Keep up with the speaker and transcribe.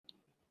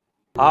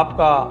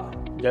आपका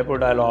जयपुर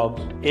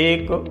डायलॉग्स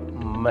एक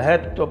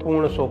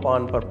महत्वपूर्ण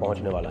सोपान पर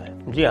पहुंचने वाला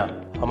है। जी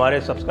हाँ,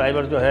 हमारे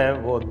सब्सक्राइबर जो हैं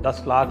वो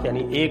 10 लाख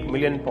यानी 1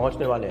 मिलियन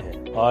पहुंचने वाले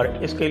हैं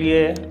और इसके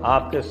लिए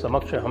आपके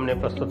समक्ष हमने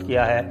प्रस्तुत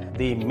किया है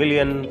दी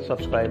मिलियन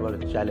सब्सक्राइबर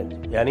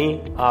चैलेंज, यानी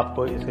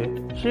आपको इसे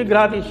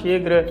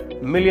शीघ्र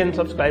मिलियन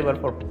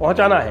सब्सक्राइबर पर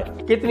पहुंचाना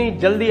है। कितनी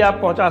जल्दी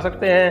आप पहुंचा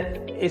सकते हैं,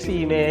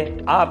 इसी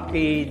में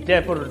आपकी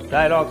जयपुर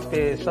डायलॉग्स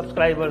के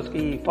सब्सक्राइबर्स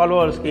की,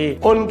 फॉलोअर्स की,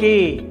 उनकी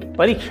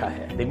परीक्षा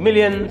है। The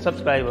million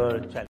subscriber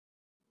challenge.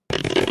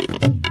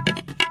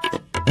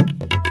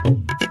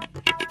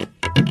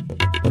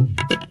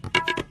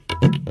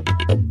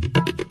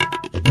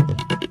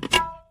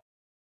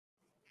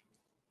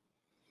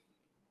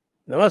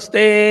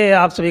 नमस्ते,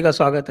 आप सभी का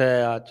स्वागत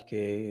है आज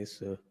के इस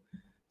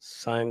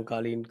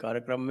सायंकालीन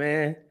कार्यक्रम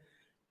में।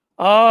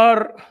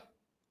 और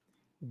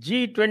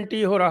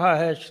G20 हो रहा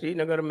है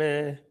श्रीनगर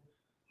में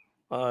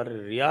और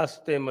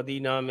रियासत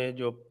मदीना में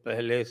जो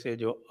पहले से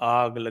जो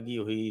आग लगी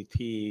हुई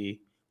थी,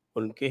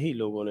 उनके ही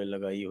लोगों ने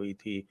लगाई हुई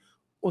थी,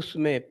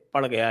 उसमें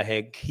पड़ गया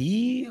है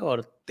घी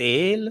और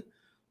तेल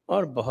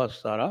और बहुत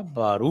सारा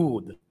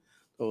बारूद।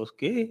 तो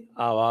उसकी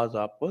आवाज़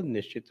आपको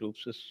निश्चित रूप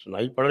से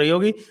सुनाई पड़ रही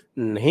होगी।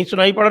 नहीं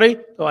सुनाई पड़ रही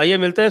तो आइए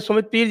मिलते हैं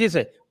सुमित पीर जी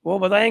से, वो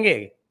बताएंगे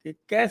कि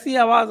कैसी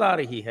आवाज़ आ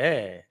रही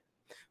है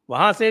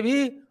वहाँ से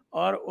भी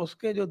और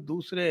उसके जो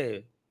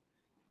दूसरे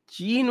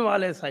चीन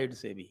वाले साइड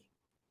से भी।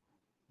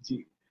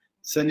 जी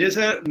संजय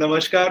सर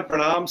नमस्कार,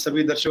 प्रणाम।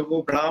 सभी दर्शकों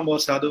को प्रणाम और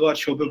साधुवाद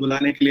शो पे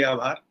बुलाने के लिए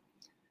आभार।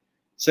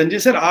 संजय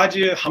सर, आज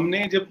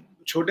हमने जब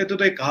छोटे थे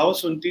तो एक कहावत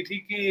सुनती थी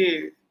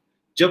कि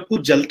जब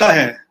कुछ जलता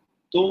है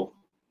तो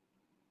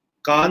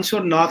कान से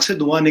और नाक से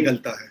धुआं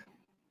निकलता है।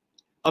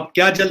 अब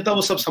क्या जलता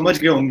वो सब समझ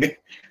गए होंगे।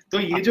 तो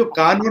ये जो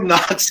कान और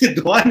नाक से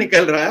धुआं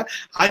निकल रहा है,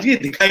 आज ये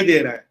दिखाई दे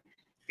रहा है।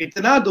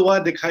 इतना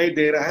धुआं दिखाई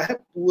दे रहा है,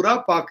 पूरा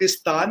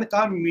पाकिस्तान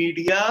का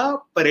मीडिया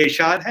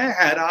परेशान है,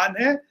 हैरान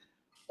है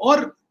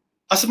और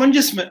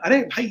असमंजस में। अरे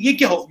भाई, ये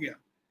क्या हो गया?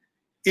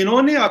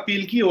 इन्होंने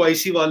अपील की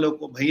ओआईसी वालों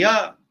को, भैया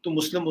तुम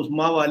मुस्लिम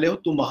उम्मा वाले हो,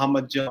 तुम वहां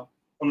मत जाओ।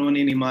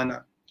 उन्होंने नहीं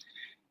माना।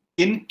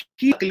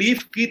 इनकी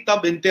तकलीफ की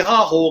तब इंतहा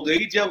हो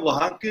गई जब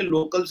वहां के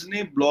लोकल्स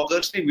ने,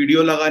 ब्लॉगर्स ने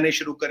वीडियो लगाने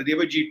शुरू कर दिए।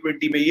 भाई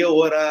G20 में ये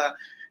हो रहा,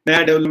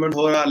 नया डेवलपमेंट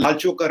हो रहा, लाल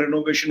चौक का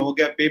रेनोवेशन हो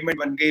गया, पेमेंट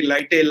बन गई,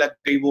 लाइटें लग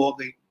गई, वो हो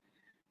गई।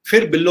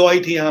 फिर बिल्लो आई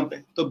थी यहाँ पे,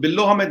 तो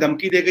बिल्लो हमें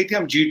धमकी दे गई थी,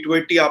 हम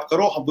G20 आप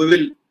करो, we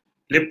will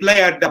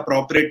reply at the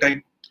appropriate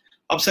time.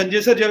 अब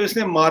संजय सर, जब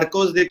इसने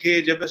मार्कोस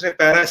देखे, जब इसने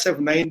पैरा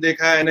SF-9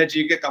 देखा,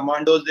 एनर्जी के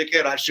कमांडोज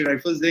देखे, राष्ट्रीय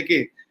राइफल्स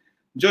देखे,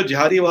 जो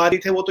जहादी वहादी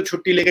थे वो तो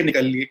छुट्टी लेके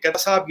निकल लिए। कहता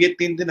साहब ये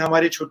 3 दिन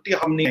हमारी छुट्टी,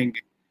 हम नहीं आएंगे।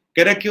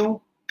 कह रहे क्यों?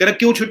 कह रहे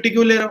क्यों छुट्टी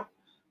क्यों ले रहे हो?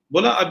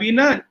 बोला अभी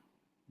ना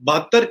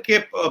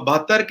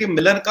 72 के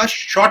मिलन का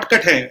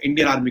शॉर्टकट है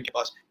इंडियन आर्मी के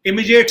पास,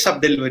 इमीडिएट सब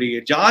डिलीवरी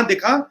है, जहां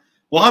दिखा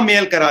वहां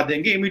मेल करा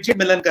देंगे, इमीडिएट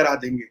मिलन करा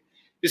देंगे।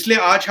 इसलिए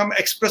आज हम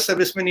एक्सप्रेस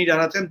सर्विस में नहीं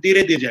जाना थे, हम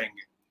धीरे धीरे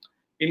जाएंगे।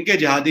 इनके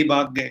जहादी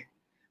भाग गए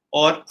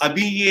और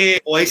अभी ये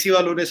ओआईसी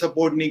वालों ने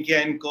सपोर्ट नहीं किया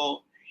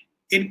इनको।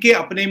 इनके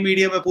अपने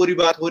मीडिया में पूरी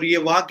बात हो रही है,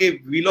 वहां के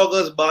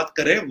व्लॉगर्स बात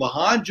करें,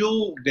 वहां जो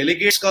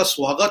डेलीगेट्स का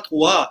स्वागत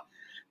हुआ,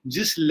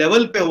 जिस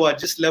लेवल पे हुआ,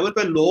 जिस लेवल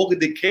पे लोग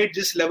दिखे,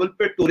 जिस लेवल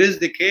पे टूरिस्ट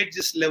दिखे,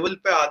 जिस लेवल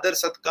पे आदर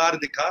सत्कार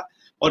दिखा,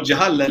 और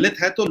जहां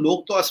ललित है तो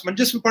लोग तो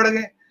असमंजस में पड़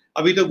गए।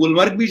 अभी तो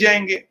गुलमर्ग भी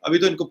जाएंगे, अभी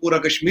तो इनको पूरा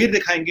कश्मीर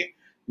दिखाएंगे।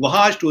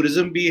 वहां आज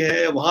टूरिज्म भी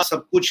है, वहां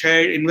सब कुछ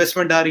है,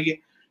 इन्वेस्टमेंट आ रही है।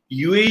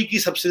 यूएई की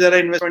सबसे ज्यादा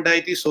इन्वेस्टमेंट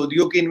आई थी,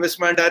 सऊदियों की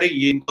इन्वेस्टमेंट आ रही है,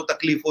 ये इनको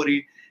तकलीफ हो रही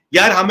है।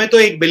 यार हमें तो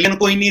 1 बिलियन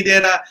कोई नहीं दे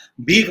रहा,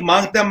 भीख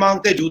मांगते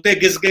मांगते जूते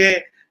घिस गए।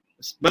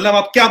 मतलब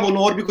अब क्या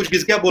बोलूं, और भी कुछ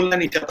घिस गया, बोलना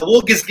नहीं चाहता,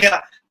 वो घिस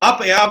गया।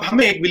 आप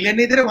हमें 1 बिलियन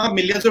नहीं दे रहे, वहां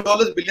बिलियंस ऑफ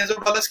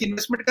डॉलर्स की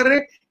इन्वेस्टमेंट कर रहे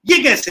हैं।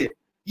 ये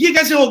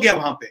कैसे हो गया?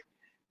 वहां पे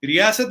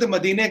रियासत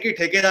मदीने के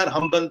ठेकेदार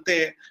हम बनते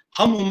हैं,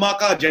 हम उम्मा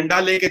का झंडा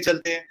लेके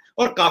चलते हैं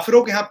और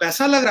काफिरों के यहाँ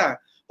पैसा लग रहा है।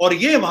 और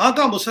ये वहां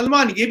का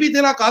मुसलमान ये भी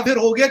तेरा काफिर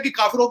हो गया कि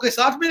काफिरों के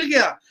साथ मिल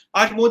गया।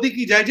 आज मोदी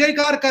की जय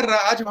जयकार कर रहा,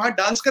 आज वहां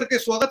डांस करके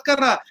स्वागत कर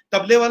रहा,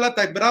 तबले वाला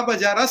तबला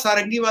बजा रहा,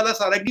 सारंगी वाला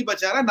सारंगी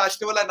बजा रहा,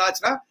 नाचने वाला नाच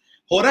रहा,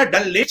 हो रहा।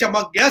 डल ले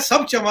चमक गया,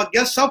 सब चमक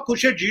गया, सब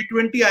खुश है।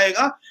 G20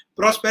 आएगा,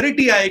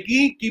 प्रॉस्पेरिटी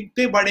आएगी,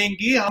 कीमतें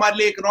बढ़ेंगी, हमारे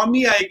लिए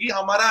इकोनॉमी आएगी,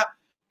 हमारा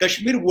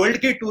कश्मीर वर्ल्ड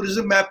के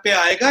टूरिज्म मैप पे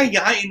आएगा,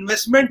 यहाँ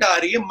इन्वेस्टमेंट आ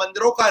रही है,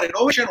 मंदिरों का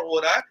रिनोवेशन हो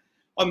रहा है।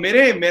 और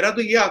मेरा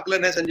तो ये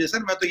आकलन है संजय सर,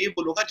 मैं तो ये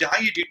बोलूंगा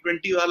जहां ये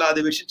G20 वाला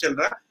अधिवेशन चल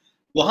रहा है,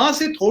 वहां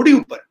से थोड़ी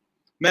ऊपर,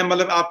 मैं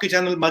मतलब आपके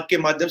चैनल के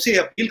माध्यम से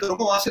अपील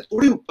करूंगा, वहां से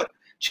थोड़ी ऊपर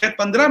शायद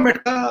 15 मिनट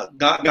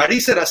का गाड़ी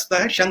से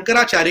रास्ता है,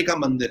 शंकराचार्य का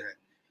मंदिर है।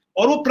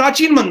 और वो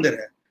प्राचीन मंदिर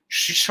है,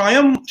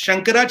 स्वयं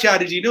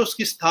शंकराचार्य जी ने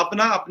उसकी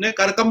स्थापना अपने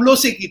करकमलों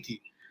से की थी।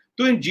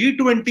 तो इन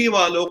G20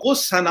 वालों को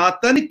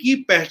सनातन की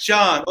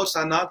पहचान और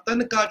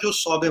सनातन का जो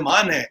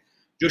स्वाभिमान है,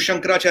 जो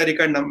शंकराचार्य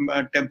का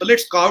temple,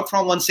 it's carved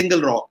from one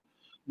single rock,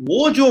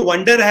 वो जो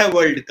वंडर है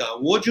वर्ल्ड का,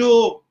 वो जो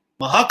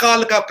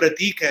महाकाल का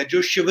प्रतीक है,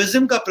 जो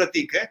शिविज्म का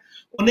प्रतीक है,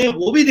 उन्हें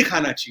वो भी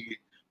दिखाना चाहिए।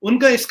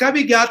 उनका इसका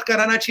भी ज्ञात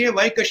कराना चाहिए,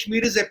 why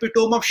Kashmir is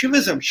epitome of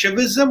Shivism.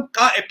 Shivism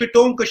का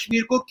एपिटोम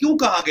कश्मीर को क्यों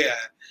कहा गया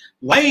है?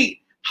 वाई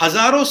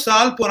हजारों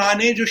साल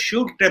पुराने जो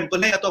शिव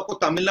टेम्पल है, या तो आपको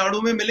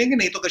तमिलनाडु में मिलेंगे,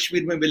 नहीं तो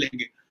कश्मीर में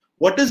मिलेंगे।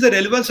 What is the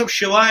relevance of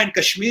Shiva and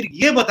Kashmir,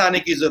 ये बताने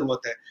की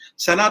जरूरत है।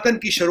 सनातन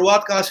की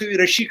शुरुआत कहां से हुई,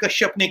 ऋषि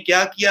कश्यप ने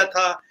क्या किया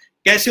था,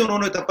 कैसे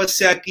उन्होंने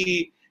तपस्या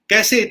की,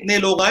 कैसे इतने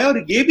लोग आए,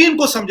 और ये भी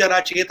इनको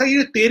समझाना चाहिए था।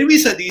 ये 13वीं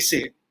सदी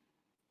से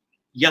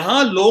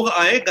यहां लोग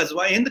आए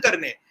गजवाए हिंद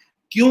करने,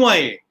 क्यों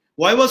आए,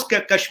 Why was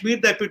Kashmir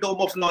the epitome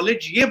of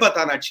knowledge, ये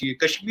बताना चाहिए।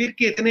 कश्मीर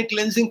की इतने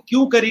क्लेंजिंग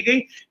क्यों करी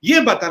गई, ये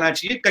बताना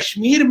चाहिए।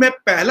 कश्मीर में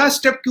पहला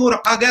स्टेप क्यों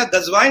रखा गया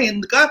गजवाए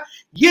हिंद का,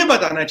 ये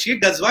बताना चाहिए।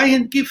 गजवाए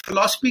हिंद की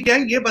फिलॉसफी क्या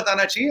है, ये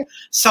बताना चाहिए।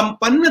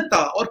 संपन्नता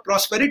और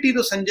प्रॉस्पेरिटी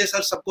तो संजय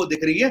सर सबको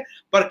दिख रही है,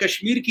 पर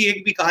कश्मीर की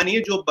एक भी कहानी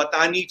है जो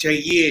बतानी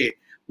चाहिए,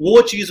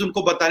 वो चीज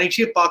उनको बतानी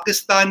चाहिए।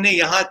 पाकिस्तान ने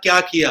यहाँ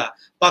क्या किया,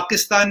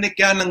 पाकिस्तान ने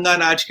क्या नंगा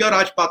नाच किया, और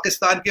आज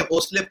पाकिस्तान के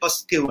हौसले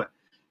पस्त के हुए।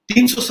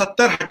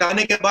 370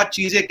 हटाने के बाद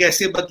चीजें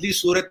कैसे बदली,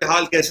 सूरत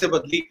हाल कैसे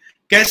बदली,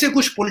 कैसे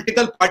कुछ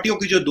पॉलिटिकल पार्टियों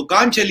की जो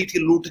दुकान चली थी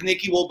लूटने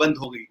की वो बंद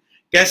हो गई,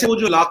 कैसे वो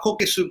जो लाखों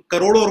के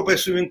करोड़ों रुपए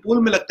स्विमिंग पूल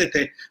में लगते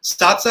थे,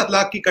 7-7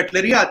 लाख की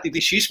कटलरी आती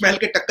थी, शीश महल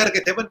के टक्कर के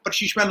थे पर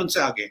शीश महल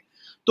उनसे आगे।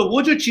 तो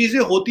वो जो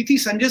चीजें होती थी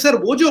संजय सर,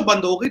 वो जो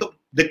बंद हो गई तो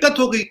दिक्कत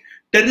हो गई।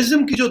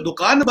 टेररिज्म की जो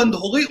दुकान बंद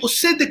हो गई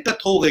उससे दिक्कत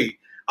हो गई।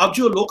 अब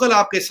जो लोकल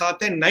आपके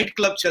साथ है, नाइट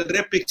क्लब चल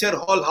रहे, पिक्चर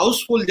हॉल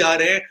हाउसफुल जा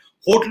रहे हैं,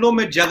 होटलों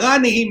में जगह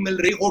नहीं मिल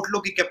रही,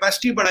 होटलों की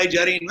कैपेसिटी बढ़ाई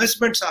जा रही,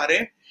 इन्वेस्टमेंट्स आ रहे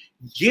हैं,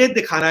 ये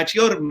दिखाना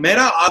चाहिए। और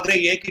मेरा आग्रह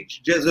ये है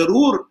कि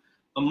जरूर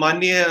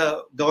माननीय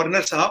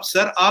गवर्नर साहब,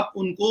 सर आप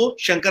उनको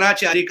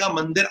शंकराचार्य का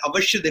मंदिर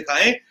अवश्य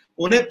दिखाएं,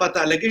 उन्हें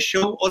पता लगे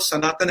शिव और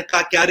सनातन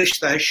का क्या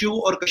रिश्ता है, शिव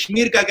और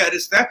कश्मीर का क्या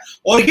रिश्ता है।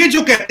 और ये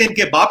जो कहते हैं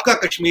इनके बाप का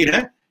कश्मीर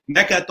है,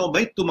 मैं कहता हूं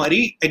भाई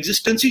तुम्हारी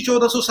एग्जिस्टेंस ही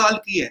 1400 साल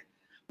की है।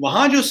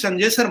 वहां जो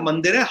संजय सर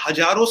मंदिर है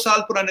हजारों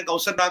साल पुराने,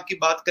 कौसर नाग की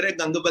बात करें,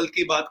 गंगबल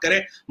की बात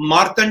करें,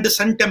 मार्तंड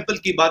सन टेम्पल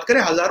की बात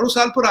करें, हजारों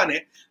साल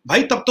पुराने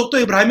भाई। तब तक तो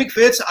इब्राहिमिक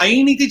फेथ आई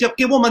ही नहीं थी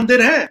जबकि वो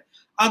मंदिर है।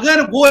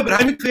 अगर वो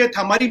इब्राहिमिक फेथ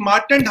हमारी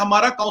मार्तंड,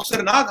 हमारा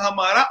कौसर नाग,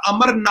 हमारा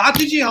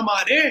अमरनाथ जी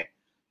हमारे,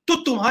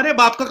 तो तुम्हारे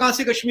बाप का कहां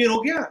से कश्मीर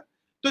हो गया।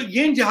 तो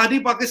ये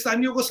जिहादी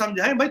पाकिस्तानियों को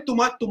समझाएं भाई,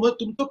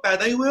 तुम तो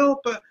पैदा ही हुए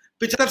हो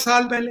 75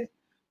 साल पहले,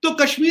 तो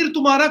कश्मीर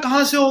तुम्हारा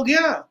कहां से हो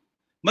गया।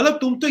 मतलब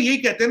तुम तो यही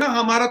कहते ना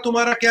हमारा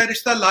तुम्हारा क्या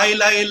रिश्ता, ला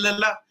इलाहा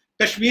इल्लल्लाह,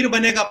 कश्मीर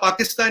बनेगा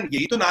पाकिस्तान,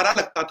 यही तो नारा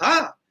लगता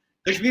था,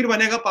 कश्मीर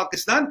बनेगा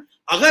पाकिस्तान।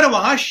 अगर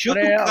वहां शिव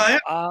का है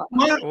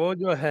वो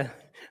जो है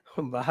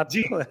बात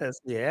जी तो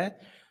ऐसी है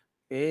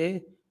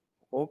कि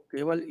वो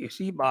केवल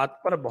इसी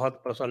बात पर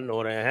बहुत प्रसन्न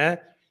हो रहे हैं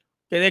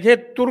कि देखिए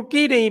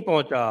तुर्की नहीं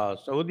पहुंचा,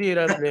 सऊदी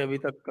अरब ने अभी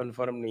तक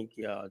कंफर्म नहीं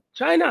किया,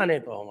 चाइना ने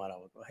तो हमारा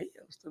वो तो है ही,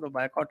 उसने तो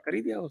बायकॉट कर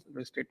ही दिया, उसने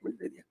तो स्टेटमेंट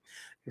दे दिया।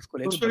 इसको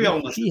उस लेकर पर भी बड़ी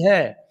आऊंगा खुशी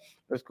है,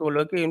 इसको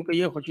लेकर इनको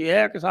ये खुशी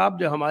है कि साहब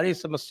जो हमारी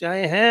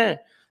समस्याएं हैं,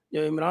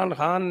 जो इमरान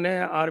खान ने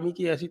आर्मी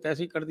की ऐसी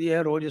तैसी कर दी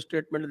है, रोज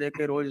स्टेटमेंट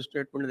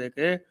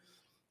देके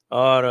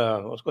और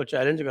उसको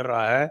चैलेंज कर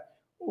रहा है,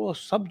 वो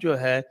सब जो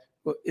है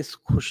वो इस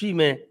खुशी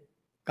में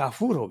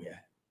काफूर हो गया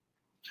है।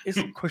 इस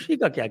खुशी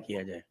का क्या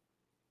किया जाए।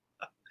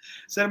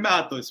 सर मैं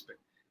आता हूं इस पे।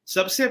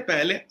 सबसे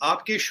पहले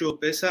आपके शो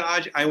पे सर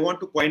आज I want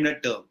to coin a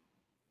term,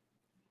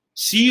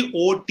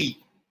 COT,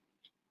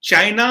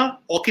 China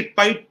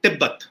occupied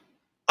Tibet.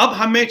 अब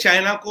हमें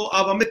चाइना को,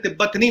 अब हमें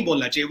तिब्बत नहीं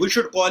बोलना चाहिए, we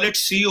should call it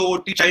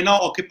COT, China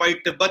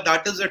occupied Tibet.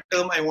 That is a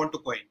term I want to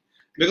coin,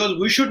 because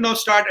we should now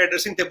start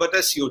addressing Tibet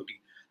as COT।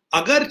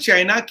 अगर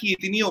China की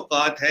इतनी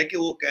औकात है कि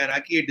वो कह रहा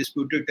है कि ये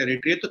डिस्प्यूटेड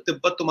टेरिटरी है, तो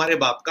तिब्बत तुम्हारे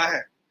बाप का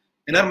है,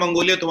 इनर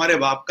मंगोलिया तुम्हारे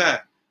बाप का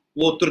है,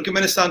 वो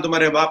तुर्कमेनिस्तान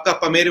तुम्हारे बाप का,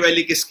 पमेर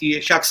वैली किसकी है,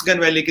 शख्सगन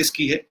वैली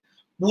किसकी है,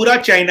 पूरा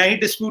चाइना ही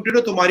डिस्प्यूटेड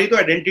है। तुम्हारी तो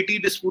आइडेंटिटी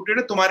डिस्प्यूटेड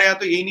है। तुम्हारे यहाँ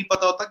तो यही नहीं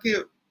पता होता कि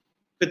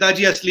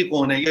पिताजी असली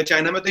कौन है, या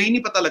चाइना में तो यही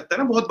नहीं पता लगता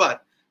ना बहुत बार,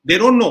 दे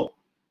डोंट नो।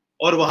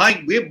 और वहां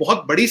ये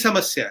बहुत बड़ी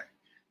समस्या है।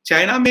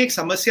 चाइना में एक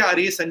समस्या आ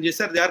रही है Sanjay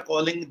sir, they are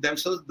calling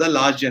themselves the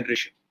last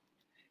generation.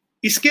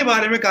 इसके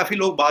बारे में काफी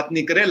लोग बात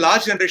नहीं कर रहे।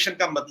 लास्ट जनरेशन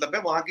का मतलब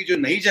है वहां की जो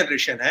नई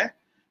जनरेशन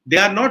है, they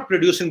are not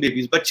producing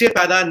babies, बच्चे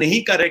पैदा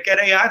नहीं कर रहे। कह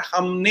रहे यार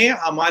हमने,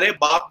 हमारे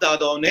बाप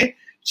दादाओं ने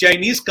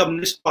चाइनीज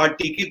कम्युनिस्ट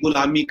पार्टी की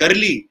गुलामी कर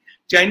ली,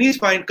 चाइनीज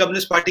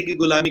कम्युनिस्ट पार्टी की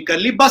गुलामी कर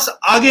ली, बस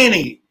आगे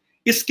नहीं,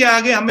 इसके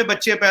आगे हमें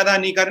बच्चे पैदा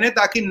नहीं करने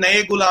ताकि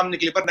नए गुलाम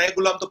निकले। पर नए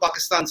गुलाम तो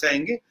पाकिस्तान से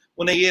आएंगे,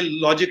 उन्हें ये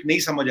लॉजिक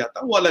नहीं समझ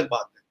आता, वो अलग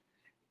बात है।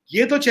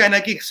 ये तो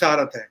चाइना की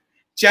शरारत है।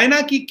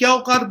 चाइना की क्या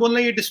औकात बोलना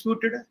ये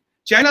डिस्प्यूटेड है,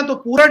 चाइना तो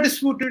पूरा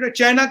डिस्प्यूटेड है।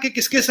 चाइना के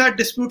किसके साथ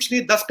डिस्प्यूट्स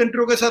नहीं, 10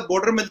 कंट्रियों के साथ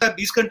बॉर्डर मिलता है,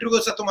 20 कंट्रियों के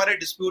साथ तुम्हारे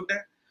डिस्प्यूट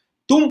है।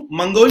 तुम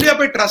मंगोलिया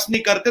पे ट्रस्ट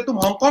नहीं करते, तुम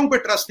हांगकांग पे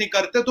ट्रस्ट नहीं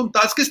करते, तुम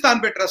ताजिकिस्तान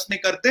पे ट्रस्ट नहीं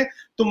करते,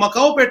 तुम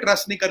मकाओ पे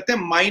ट्रस्ट नहीं करते,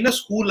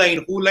 माइनस हू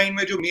लाइन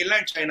में जो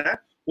मेनलैंड चाइना है,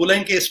 हू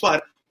लाइन के इस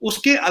पार,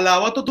 उसके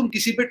अलावा तो तुम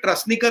किसी पे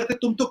ट्रस्ट नहीं करते।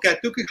 तुम तो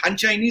कहते हो कि Han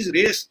Chinese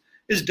race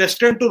is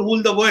destined to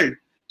rule the world.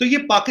 तो ये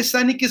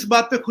पाकिस्तानी किस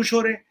बात पे खुश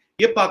हो रहे हैं?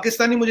 ये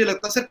पाकिस्तानी मुझे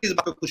लगता है सर किस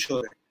बात पे खुश हो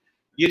रहे हैं?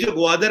 ये जो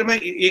ग्वादर में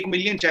 1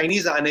 मिलियन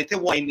चाइनीज आने थे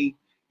वो आई नहीं।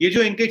 ये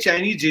जो इनके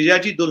चाइनीज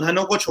जीजाजी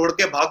दुल्हनों को छोड़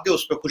के भाग गए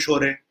उस पर खुश हो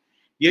रहे हैं।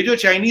 ये जो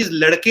चाइनीज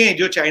लड़के हैं,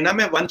 जो चाइना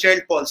में 1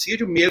 चाइल्ड पॉलिसी है,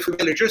 जो मेल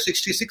फीमेल रेशियो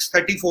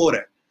 66-34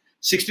 है,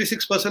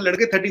 66%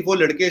 लड़के 34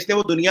 लड़के, इसलिए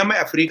वो दुनिया में,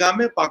 अफ्रीका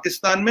में,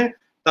 पाकिस्तान में,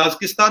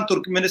 ताजिकिस्तान,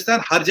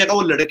 तुर्कमेनिस्तान, हर जगह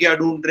वो लड़कियां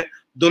ढूंढ रहे,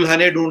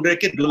 दुल्हने ढूंढ रहे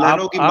कि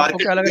दुल्हनों की मार्केट। आपको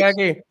क्या लग रहा है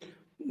कि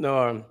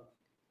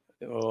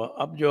तो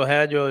अब जो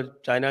है, जो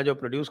चाइना जो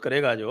प्रोड्यूस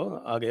करेगा जो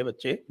आगे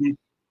बच्चे,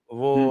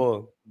 वो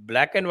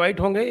ब्लैक एंड व्हाइट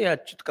होंगे या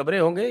चितकबरे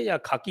होंगे या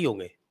खाकी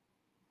होंगे?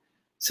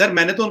 सर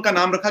मैंने तो उनका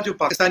नाम रखा जो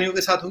पाकिस्तानियों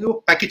के साथ होंगे वो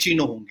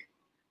पैकेचिनो होंगे।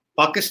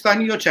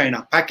 पाकिस्तानी और चाइना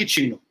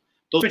पैकेचिनो,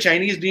 तो उसमें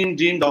चाइनीज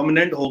जीन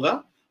डोमिनेंट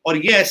होगा और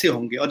ये ऐसे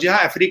होंगे। और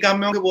जहां अफ्रीका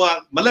में होंगे वो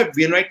मतलब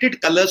यूनाइटेड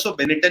कलर्स ऑफ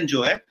बेनेटन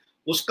जो है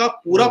उसका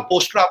पूरा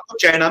पोस्टर आपको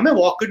चाइना में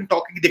वॉक एंड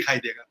टॉकिंग दिखाई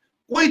देगा।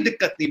 कोई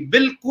दिक्कत नहीं,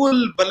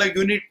 बिल्कुल मतलब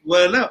यूनिट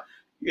ना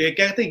क्या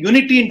कहते हैं,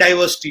 unity in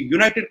diversity,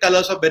 United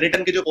Colors of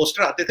Benetton के जो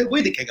पोस्टर आते थे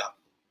वही दिखेगा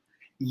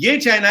आपको। ये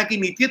चाइना की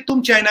नीति है।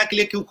 तुम चाइना के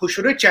लिए क्यों खुश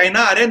हो रहे हो?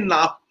 चाइना, अरे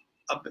ना,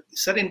 अब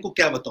सर इनको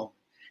क्या बताऊं,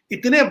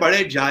 इतने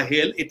बड़े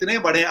जाहिल, इतने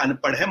बड़े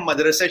अनपढ़ हैं,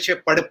 मदरसे से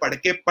पढ़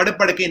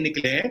के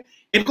निकले हैं,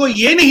 इनको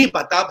ये नहीं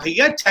पता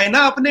भैया चाइना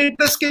अपने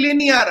इंटरेस्ट के लिए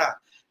नहीं आ रहा,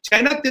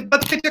 चाइना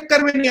तिब्बत के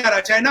चक्कर में नहीं आ रहा,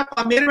 चाइना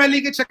पामेर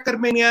वैली के चक्कर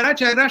में नहीं आ रहा,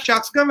 चाइना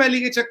शाक्सगम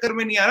वैली के चक्कर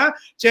में नहीं आ रहा,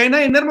 चाइना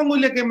इनर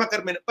मंगोलिया के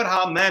मकर में। पर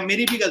हाँ,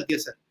 मेरी भी गलती है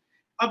सर,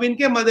 अब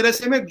इनके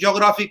मदरसे में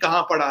ज्योग्राफी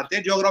कहाँ पढ़ाते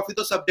हैं? ज्योग्राफी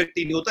तो सब्जेक्ट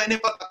ही नहीं होता, इन्हें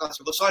पता कहां से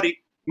होगा? Sorry,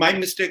 my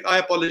mistake,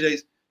 I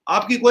apologize.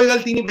 आपकी कोई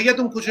गलती नहीं भैया,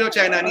 तुम खुश हो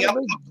चाइना नहीं,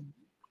 अब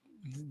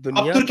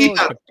दुनिया तुर्की तो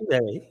का। चपटी है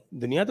भाई,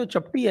 दुनिया तो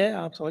चपटी है,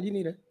 आप समझ ही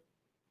नहीं रहे।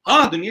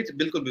 हाँ, दुनिया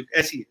बिल्कुल बिल्कुल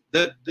ऐसी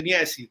है, दुनिया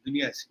ऐसी,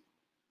 दुनिया ऐसी।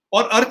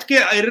 और अर्थ के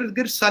इर्द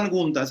गिर्द सन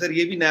घूमता, सर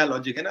ये भी नया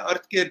लॉजिक है ना,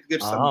 अर्थ के इर्द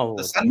गिर्द सन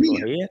घूमता, सन नहीं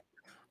है।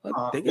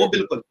 हाँ, वो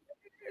बिल्कुल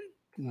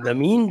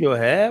जमीन जो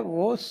है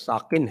वो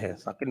साकिन है,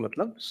 साकिन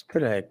मतलब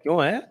स्थिर है।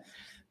 क्यों है?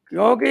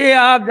 क्योंकि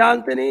आप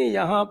जानते नहीं,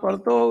 यहाँ पर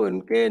तो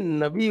उनके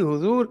नबी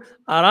हुजूर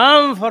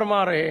आराम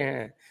फरमा रहे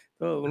हैं,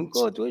 तो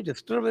उनको कोई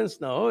डिस्टरबेंस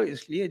ना हो,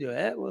 इसलिए जो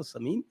है वो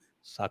जमीन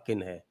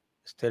साकिन है,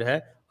 स्थिर है।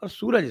 और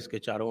सूरज इसके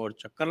चारों ओर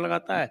चक्कर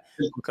लगाता है,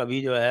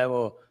 कभी जो है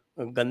वो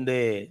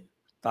गंदे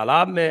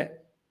तालाब में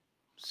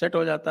सेट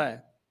हो जाता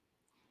है,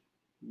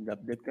 जब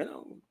देखते हैं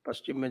ना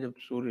पश्चिम में जब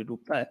सूर्य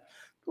डूबता है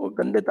तो वो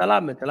गंदे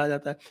तालाब में चला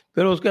जाता है,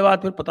 फिर उसके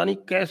बाद फिर पता नहीं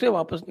कैसे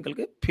वापस निकल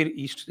के फिर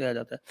ईस्ट से आ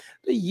जाता है।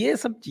 तो ये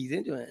सब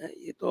चीज़ें जो हैं,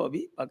 ये तो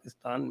अभी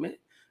पाकिस्तान में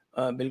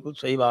बिल्कुल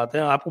सही बात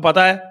है। आपको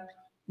पता है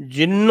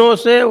जिन्नों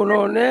से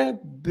उन्होंने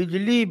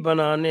बिजली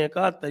बनाने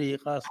का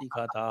तरीका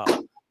सीखा था,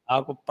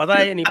 आपको पता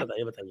है या नहीं पता,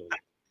 ये बताइए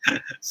मुझे।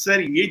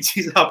 सर ये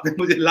चीज आपने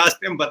मुझे लास्ट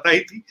टाइम बताई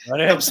थी,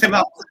 तब से मैं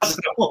आपको हंस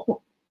रहा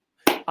हूँ।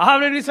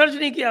 आपने रिसर्च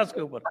नहीं किया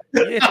उसके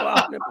ऊपर, ये तो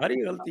आपने भारी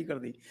गलती कर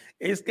दी,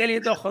 इसके लिए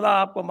तो खुदा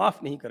आपको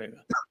माफ नहीं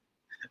करेगा।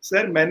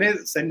 सर मैंने,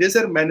 संजय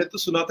सर, मैंने तो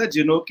सुना था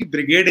जिनों की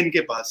ब्रिगेड इनके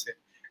पास है,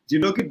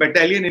 जिनों की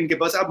बटालियन इनके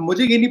पास। अब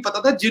मुझे ये नहीं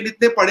पता था जिन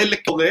इतने पढ़े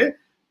लिखे हो गए,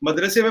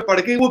 मदरसे में पढ़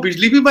के वो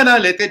बिजली भी बना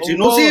लेते हैं,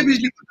 जिनों से ये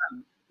बिजली बना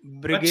लेते।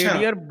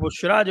 ब्रिगेडियर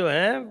बुशरा जो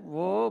है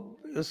वो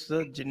इस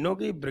जिन्नों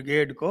की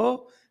ब्रिगेड को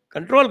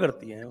कंट्रोल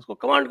करती हैं, उसको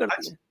कमांड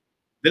करती हैं।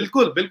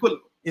 बिल्कुल बिल्कुल।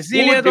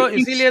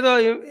 इसीलिए तो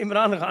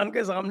इमरान खान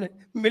के सामने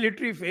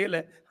मिलिट्री फेल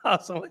है,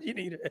 आप समझ ही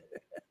नहीं रहे।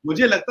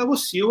 मुझे लगता है वो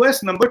सीओएस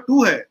नंबर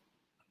 2 है,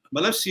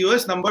 मतलब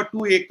सीओएस नंबर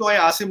 2 एक तो है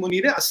आसिम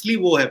मुनीर है, असली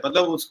वो है,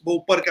 मतलब वो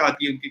ऊपर के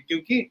आती है उनकी,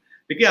 क्योंकि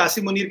देखिए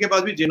आसिम मुनीर के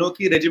पास भी जिनों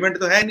की रेजिमेंट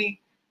तो है नहीं,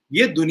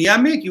 ये दुनिया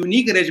में एक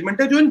यूनिक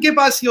रेजिमेंट है जो इनके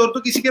पास ही, और तो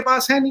किसी के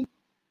पास है नहीं।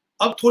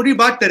 अब थोड़ी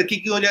बात टर्की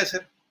की हो जाए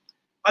सर,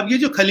 अब ये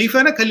जो खलीफा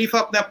है ना, खलीफा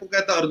अपने आप को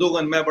कहता है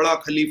अर्दोगन, मैं बड़ा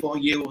खलीफा हूँ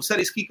ये वो। सर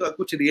इसकी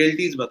कुछ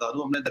रियलिटीज बता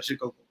दूं अपने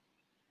दर्शकों को।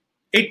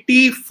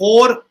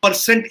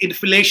 84%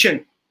 inflation,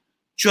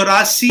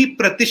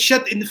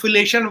 84%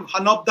 inflation,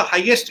 one of the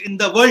highest in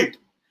the world.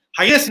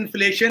 Highest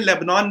inflation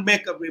Lebanon में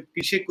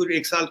पीछे कुछ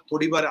एक साल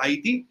थोड़ी बार आई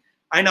थी,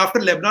 and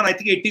after Lebanon I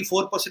think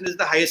 84% is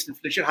the highest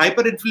inflation.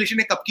 Hyper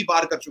inflation कब की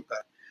पार कर चुका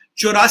है।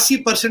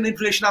 84%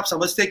 इन्फ्लेशन, आप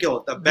समझते क्या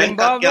होता है? बैंक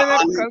का क्या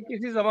हाल है?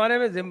 किसी जमाने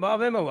में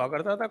जिम्बाब्वे में हुआ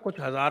करता था कुछ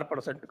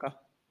 1000% का।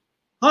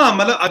 हाँ,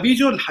 मतलब अभी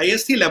जो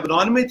हाईएस्ट थी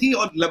लेबनान में थी,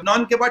 और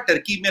लेबनान के बाद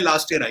टर्की में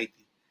लास्ट ईयर आई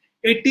थी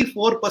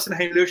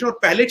 84% इन्फ्लेशन, और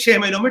पहले 6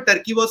 महीनों में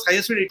Turkey was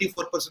highest with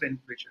 84%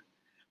 inflation.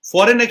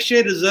 Foreign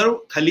exchange reserve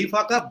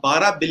खलीफा का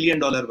 $12 बिलियन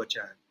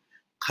बचा है।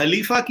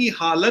 खलीफा की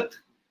हालत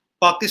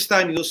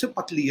पाकिस्तानियों से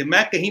पतली है।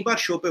 मैं कई बार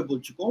शो पे बोल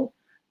चुका हूं,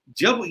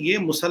 जब ये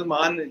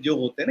मुसलमान जो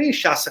होते हैं ना, ये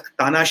शासक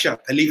तानाशाह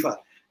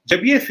खलीफा,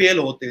 जब ये फेल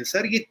होते हैं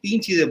सर, ये 3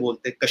 चीजें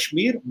बोलते हैं,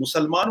 कश्मीर,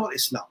 मुसलमान और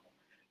इस्लाम।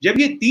 जब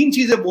ये 3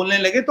 चीजें बोलने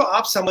लगे तो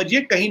आप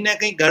समझिए कहीं ना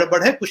कहीं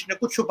गड़बड़ है, कुछ ना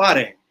कुछ छुपा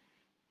रहे हैं।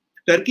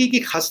 टर्की की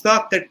खस्ता,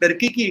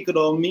 टर्की की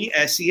इकोनॉमी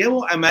ऐसी है,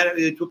 वो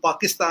जो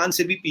पाकिस्तान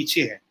से भी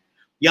पीछे है।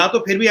 या तो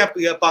फिर भी आप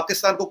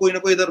पाकिस्तान को कोई ना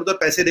कोई इधर उधर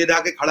पैसे दे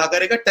के खड़ा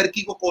करेगा,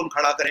 टर्की को कौन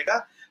खड़ा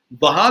करेगा?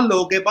 वहां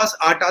लोगों के पास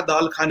आटा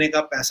दाल खाने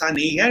का पैसा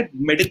नहीं है,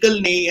 मेडिकल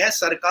नहीं है,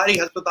 सरकारी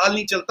अस्पताल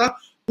नहीं चलता,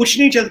 कुछ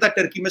नहीं चलता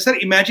टर्की में। सर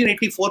इमेजिन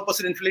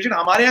 84% इन्फ्लेशन,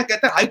 हमारे यहाँ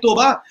कहता है हाई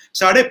तोबा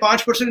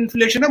 5.5%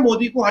 इन्फ्लेशन है,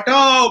 मोदी को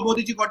हटाओ,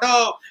 मोदी जी को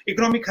हटाओ,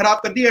 इकोनॉमी खराब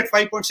कर दी। एट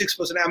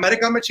 5.6%।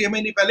 अमेरिका में 6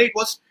 महीने पहले इट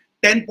वॉज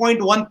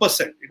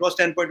 10.1%, इट वॉज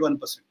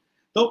 10.1%।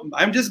 तो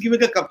I'm just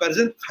giving a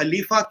comparison.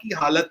 खलीफा की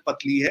हालत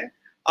पतली है,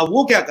 अब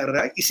वो क्या कर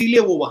रहा है, इसीलिए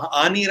वो वहां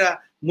आ नहीं रहा।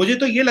 मुझे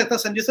तो ये लगता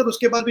संजय सर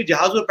उसके बाद भी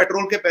जहाज और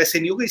पेट्रोल के पैसे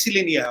नहीं होंगे,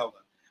 इसीलिए नहीं आया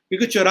होगा,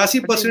 क्योंकि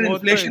 84%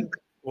 इन्फ्लेशन।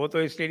 वो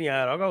तो इसलिए नहीं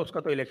आया होगा, उसका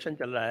तो इलेक्शन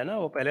चल रहा है ना,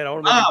 वो पहले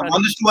राउंड में हाँ,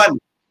 1:1।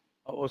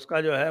 उसका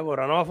जो है वो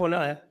रन ऑफ होना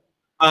है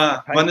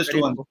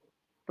 1:1। को।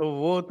 तो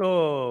वो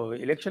तो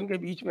इलेक्शन के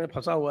बीच में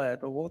फंसा हुआ है,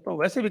 तो वो तो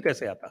वैसे भी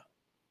कैसे आता।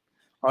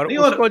 और नहीं,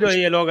 और उसको जो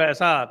ये लोग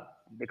ऐसा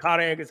दिखा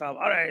रहे हैं कि साहब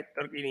अरे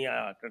टर्की नहीं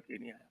आया, टर्की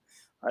नहीं आया।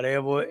 अरे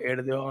वो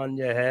एर्दोगान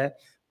जो है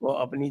वो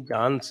अपनी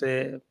जान से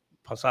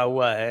फंसा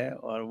हुआ है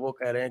और वो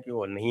कह रहे हैं कि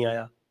वो नहीं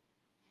आया।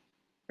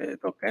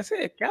 तो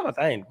कैसे, क्या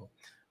बताएं इनको।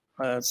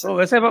 तो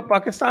वैसे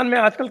पाकिस्तान में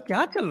आजकल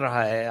क्या चल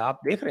रहा है, आप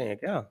देख रहे हैं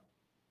क्या?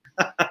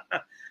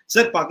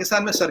 सर,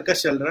 पाकिस्तान में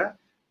सर्कस चल रहा है।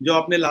 जो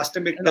आपने लास्ट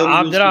टाइम एक तो टर्म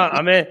आप यूज जरा की थी।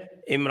 हमें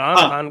इमरान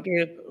हाँ, खान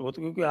के, वो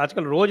तो क्योंकि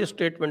आजकल रोज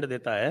स्टेटमेंट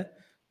देता है,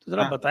 तो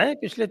जरा हाँ, बताएं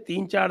पिछले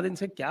 3-4 दिन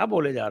से क्या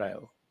बोले जा रहा है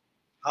वो।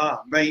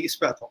 हाँ, मैं इस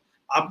पे आता हूँ।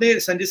 आपने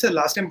संजय सर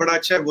लास्ट टाइम बड़ा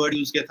अच्छा वर्ड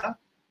यूज किया था,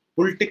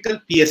 political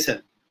PSL.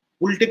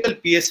 Political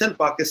PSL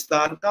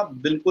Pakistan का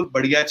बिल्कुल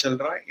बढ़िया चल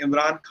रहा है।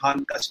 इमरान खान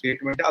का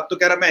स्टेटमेंट है, अब तो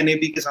कह रहा मैं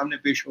एनएबी के सामने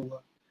पेश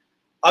होगा।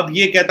 अब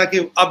ये कहता कि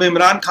अब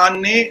इमरान खान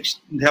ने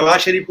नवाज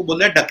शरीफ को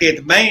बोला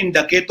डकैत, मैं इन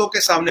डकैतों के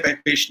सामने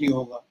पेश नहीं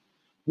होगा।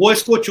 वो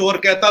इसको चोर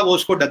कहता, वो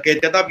उसको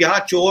डकैत कहता। अब यहाँ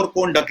चोर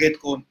कौन, डकैत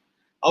कौन?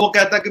 अब वो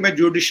कहता कि मैं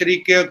जुडिशरी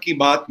की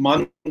बात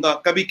मानूंगा,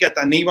 कभी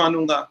कहता नहीं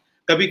मानूंगा,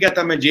 कभी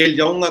कहता मैं जेल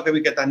जाऊंगा,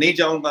 कभी कहता नहीं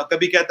जाऊंगा,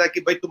 कभी कहता कि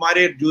भाई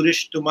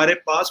तुम्हारे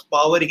पास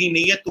पावर ही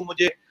नहीं है, तुम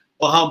मुझे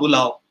वहां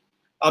बुलाओ।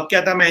 अब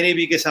कहता मैं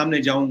एनएबी के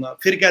सामने जाऊंगा,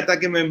 फिर कहता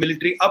कि मैं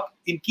मिलिट्री। अब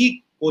इनकी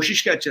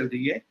कोशिश क्या चल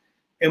रही है,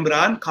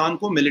 इमरान खान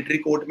को मिलिट्री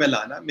कोर्ट में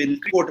लाना।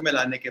 मिलिट्री कोर्ट में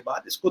लाने के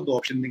बाद इसको 2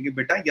 ऑप्शन देंगे,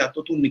 बेटा या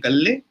तो तू निकल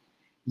ले,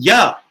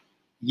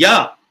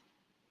 या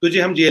तुझे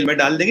हम जेल में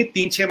डाल देंगे।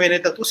 3-6 महीने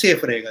तक तो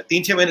सेफ रहेगा,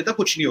 3-6 महीने तक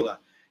कुछ नहीं होगा।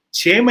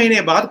 6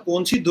 महीने बाद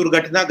कौन सी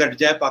दुर्घटना घट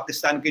जाए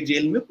पाकिस्तान के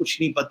जेल में कुछ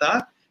नहीं पता।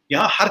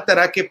 यहाँ हर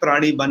तरह के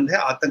प्राणी बंद है,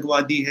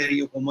 आतंकवादी है,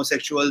 ये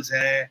होमोसेक्सुअल्स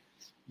है,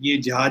 ये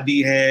जिहादी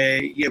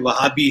है, ये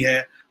वहाबी है।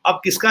 अब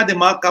किसका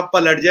दिमाग कब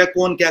पलट जाए,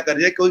 कौन क्या कर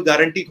जाए, कोई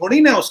गारंटी थोड़ी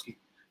ना उसकी।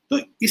 तो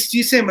इस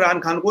चीज से इमरान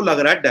खान को लग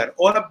रहा है डर।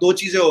 और अब 2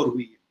 चीजें और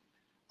हुई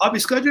है। अब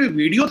इसका जो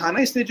वीडियो था ना,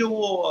 इसने जो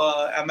वो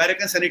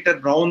अमेरिकन सेनेटर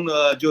ब्राउन,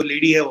 जो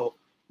लेडी है वो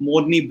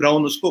मोरनी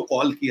ब्राउन, उसको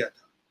कॉल किया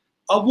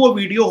था। अब वो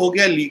वीडियो हो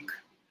गया लीक।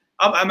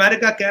 अब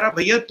अमेरिका कह रहा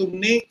भैया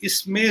तुमने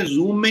इसमें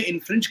जूम में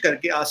इन्फ्रिंज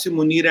करके, आसिम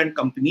मुनीर एंड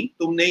कंपनी,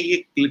 तुमने ये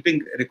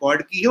क्लिपिंग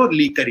रिकॉर्ड की है और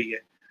लीक करी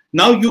है।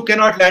 Now you can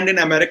not land in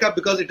America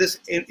because it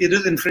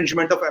is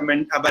infringement of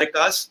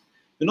America's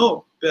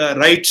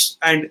rights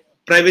and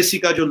privacy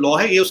का जो लॉ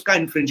है, ये उसका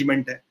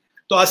इन्फ्रिंजमेंट है।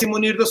 तो आसिम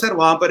मुनीर तो सर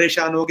वहां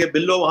परेशान हो गए,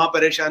 बिल्लो वहां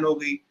परेशान हो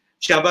गई,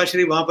 शहबाज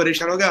शरीफ वहां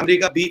परेशान हो गया,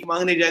 अमेरिका भीख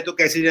मांगने जाए तो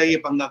कैसे जाए, ये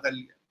पंगा कर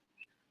लिया।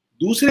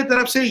 दूसरी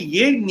तरफ से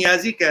ये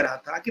नियाजी कह रहा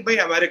था कि भाई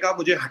अमेरिका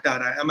मुझे हटा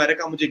रहा है,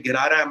 अमेरिका मुझे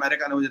गिरा रहा है,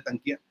 अमेरिका ने मुझे तंग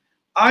किया।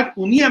 आज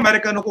उन्हीं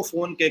अमेरिकनों को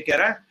फोन के कह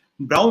रहा है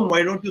Brown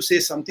why don't you say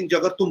something, जो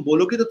अगर तुम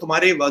बोलोगे तो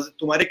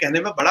तुम्हारे कहने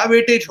में बड़ा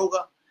वेटेज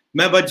होगा,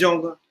 मैं बच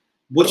जाऊंगा। और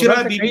उधर बुशरा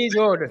से बीबी कई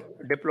जो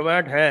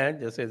डिप्लोमेट हैं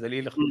जैसे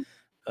जलील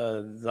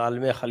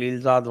जालिम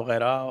खलीलजाद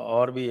वगैरह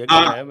और भी एक दो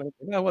हाँ, हैं, मैंने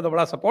देखा वो तो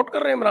बड़ा सपोर्ट कर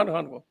रहे हैं इमरान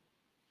खान को।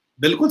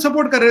 बिल्कुल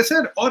सपोर्ट कर रहे हैं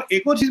सर। और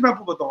एक और चीज मैं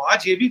आपको बताऊं,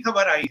 आज ये भी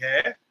खबर आई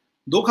है,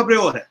 2 खबरें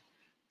और है।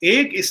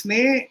 एक,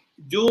 इसने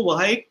जो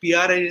वहां एक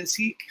पीआर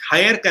एजेंसी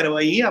हायर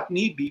करवाई है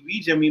अपनी बीवी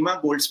जमीमा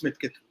गोल्डस्मिथ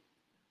के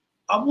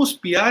थ्रू। अब उस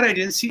PR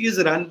agency is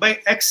run by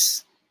ex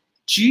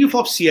chief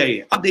of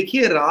CIA. अब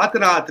देखिए, रात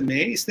रात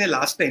में इसने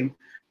लास्ट टाइम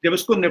जब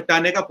इसको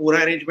निपटाने का पूरा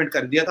अरेंजमेंट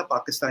कर दिया था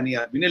पाकिस्तानी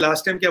आर्मी ने,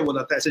 लास्ट टाइम क्या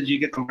बोला था, एसएसजी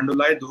के कमांडो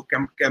लाए, 2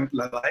 कैंप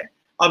लगाए,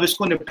 अब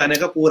इसको निपटाने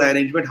का पूरा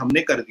अरेंजमेंट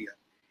हमने कर दिया।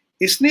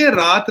 इसने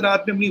रात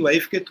रात में अपनी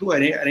वाइफ के थ्रू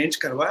अरेंज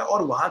करवाया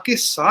और वहां के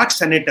 60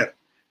 सेनेटर,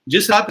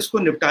 जिस रात इसको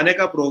निपटाने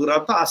का प्रोग्राम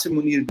था, आसिम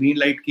मुनीर ग्रीन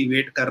लाइट की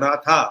वेट कर रहा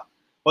था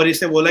और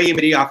इसने बोला ये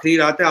मेरी आखिरी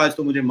रात है, आज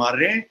तो मुझे मार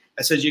रहे हैं।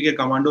 एसएसजी के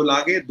कमांडो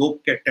लागे, 2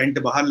 टेंट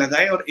बाहर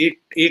लगाए और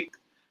एक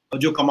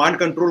जो कमांड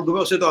कंट्रोल ग्रुप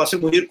है उसे तो आसिम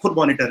मुनीर खुद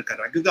मॉनिटर कर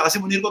रहा है, क्योंकि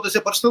आसिम मुनीर को तो इसे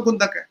पर्सनल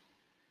खुंदक है।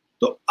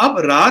 तो अब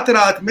रात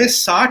रात में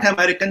 60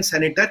 अमेरिकन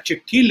सेनेटर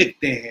चिट्ठी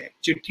लिखते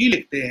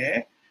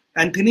हैं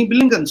एंथनी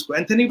ब्लिंकन को।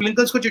 एंथनी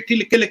ब्लिंकन को चिट्ठी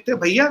लिख के लिखते हैं,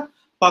 भैया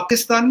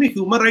पाकिस्तान में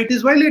ह्यूमन राइट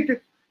इज वायलेटेड।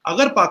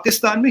 अगर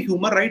पाकिस्तान में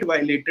ह्यूमन राइट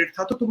वायलेटेड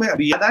था तो तुम्हें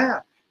अभी याद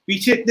आया?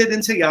 पीछे इतने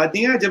दिन से याद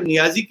नहीं आया? जब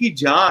नियाजी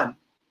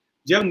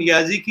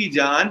की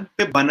जान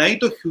पे बनाई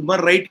तो ह्यूमन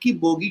राइट की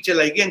बोगी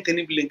चलाएगी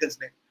एंथनी ब्लिंकन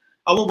ने।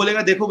 अब वो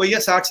बोलेगा देखो भैया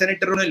 60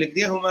 सेनेटरों ने लिख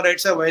दिया human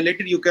rights are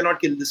violated, you can not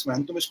kill this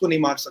man, तुम इसको नहीं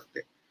मार सकते,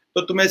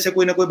 तो तुम्हें इससे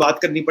कोई ना कोई बात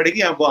करनी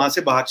पड़ेगी, आप वहां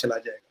से बाहर चला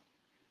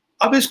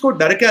जाएगा। अब इसको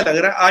डर क्या लग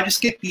रहा है, आज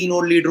इसके 3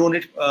 और लीडरों ने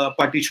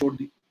पार्टी छोड़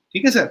दी।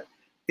 ठीक है सर,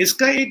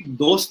 इसका एक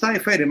दोस्त था,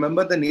 if I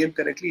remember the name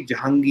correctly,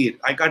 Jahangir,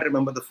 I can't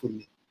remember the full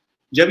name.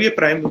 जब ये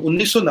प्राइम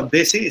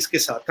 1990 से इसके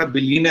साथ था,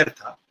 बिलियनर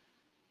था।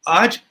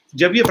 आज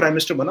जब ये प्राइम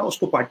मिनिस्टर बना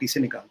उसको पार्टी से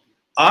निकाल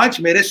दिया। आज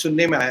मेरे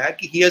सुनने में आया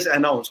कि he has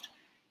announced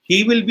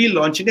he will be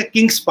launching a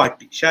Kings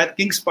party. शायद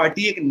किंग्स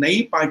पार्टी एक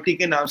नई पार्टी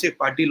के नाम से एक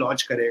पार्टी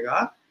लॉन्च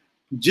करेगा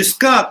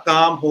जिसका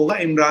काम होगा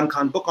इमरान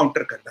खान को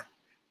काउंटर करना।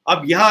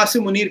 अब यहाँ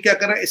आसिम मुनीर क्या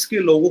कर रहा है, इसके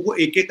लोगों को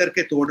एक एक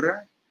करके तोड़ रहा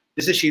है।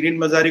 जैसे शीरीन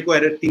मजारी को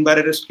 3 बार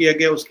अरेस्ट किया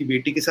गया, उसकी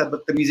बेटी के साथ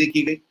बदतमीजी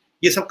की गई,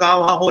 ये सब काम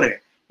वहां हो रहे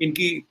हैं।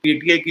 इनकी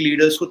पीटीआई की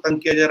लीडर्स को तंग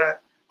किया जा रहा है।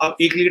 अब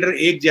एक लीडर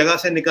एक जगह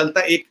से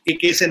निकलता, एक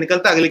केस से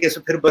निकलता, अगले केस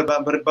में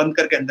फिर बंद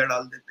करके अंदर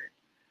डाल देते हैं।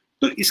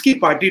 तो इसकी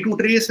पार्टी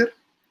टूट रही है सर।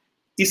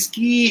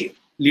 इसकी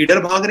लीडर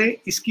भाग रहे,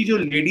 इसकी जो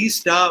लेडी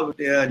स्टाफ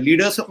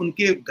लीडर्स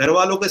उनके घर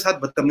वालों के साथ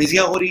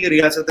बदतमीजियां हो रही है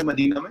रियासत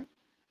मदीना में।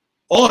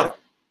 और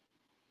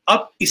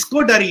अब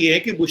इसको डर ये है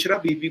कि बुशरा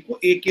बीबी को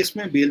एक केस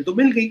में बेल तो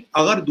मिल गई,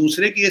 अगर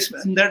दूसरे केस में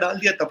अंदर डाल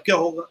दिया तब क्या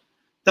होगा,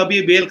 तब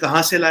ये बेल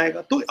कहां से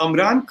लाएगा। तो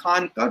इमरान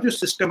खान का जो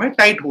सिस्टम है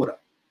टाइट हो रहा है।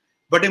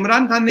 बट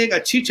इमरान खान ने एक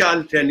अच्छी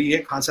चाल चली है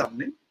खान साहब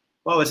ने,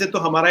 वह वैसे तो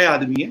हमारा ही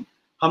आदमी है,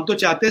 हम तो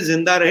चाहते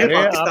जिंदा रहे अरे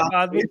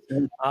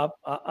पाकिस्तान।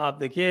 आप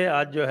देखिए,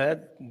 आज जो है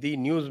दी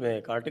न्यूज में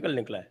एक आर्टिकल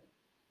निकला है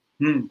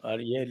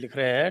और ये लिख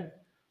रहे हैं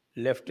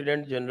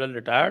lieutenant general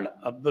retired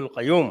Abdul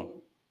Qayyum.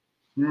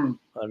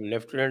 और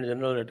lieutenant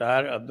general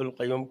retired Abdul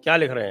Qayyum क्या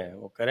लिख रहे हैं?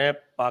 वो कह रहे हैं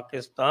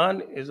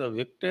Pakistan is a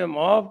victim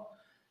of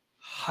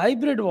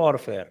hybrid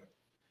warfare,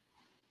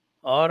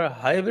 और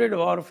हाइब्रिड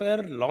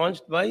वॉरफेयर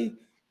लॉन्च्ड बाय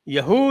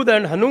यहूद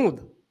and हनूद,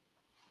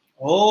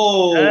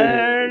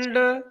 and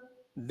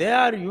they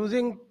are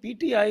using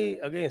PTI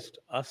against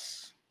us.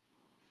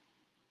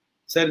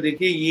 Sir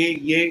देखिए,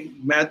 ये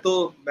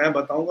मैं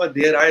बताऊंगा,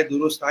 देर आए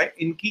दुरुस्त आए।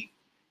 इनकी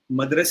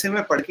मदरसे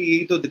में पढ़ के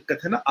यही तो दिक्कत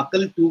है ना,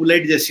 अकल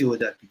ट्यूबलाइट जैसी हो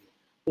जाती है,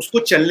 उसको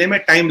चलने में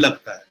टाइम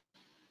लगता है।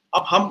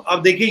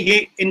 अब देखिए,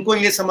 ये इनको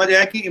ये समझ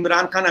आया कि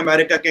इमरान खान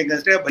अमेरिका के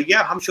अगेंस्ट है।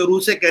 भैया हम शुरू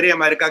से कह रहे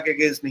अमेरिका के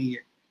अगेंस्ट नहीं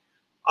है।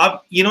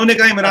 अब इन्होंने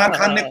कहा इमरान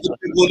खान ने खुद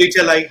पे गोली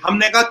चलाई,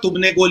 हमने कहा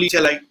तुमने गोली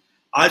चलाई।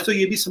 आज तो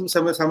ये भी समझ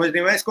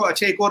नहीं हुआ इसको।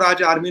 अच्छा, एक और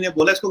आज आर्मी ने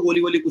बोला इसको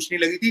गोली कुछ नहीं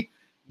लगी थी,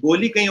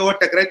 गोली कहीं और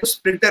टकराई तो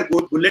स्प्लिंटर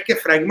बुलेट के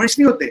फ्रेगमेंट्स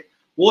नहीं होते,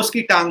 वो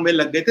उसकी टांग में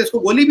लग गए थे, इसको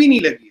गोली भी नहीं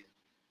लगी है।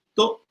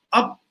 तो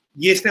अब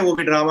ये इसने वो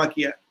भी ड्रामा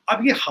किया।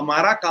 अब ये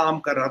हमारा काम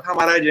कर रहा था,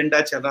 हमारा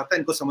एजेंडा चल रहा था,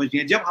 इनको समझ नहीं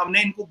है। जब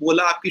हमने इनको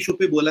बोला, आपकी शो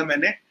पे बोला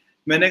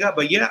मैंने कहा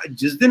भैया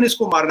जिस दिन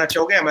इसको मारना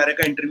चाहोगे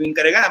अमेरिका इंटरवीन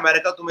करेगा,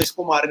 अमेरिका तुम्हें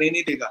इसको मारने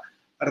नहीं देगा।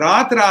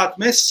 रात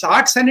में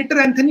 60 सेनेटर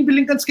एंथनी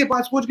ब्लिंकन के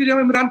पास पहुंच गए जब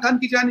इमरान खान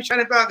की जान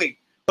निशाने पे आ गई,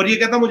 और ये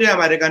कहता मुझे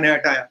अमेरिका ने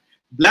हटाया।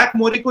 ब्लैक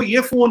मोरी को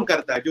ये फोन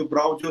करता है,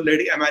 जो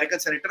लेडी अमेरिकन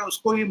सेनेटर है,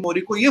 उसको ये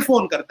मोरी को ये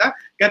फोन करता है,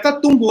 कहता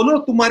तुम बोलो,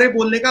 तुम्हारे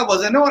बोलने का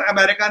वजन है और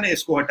अमेरिका ने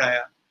इसको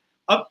हटाया।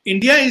 अब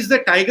India is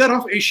the tiger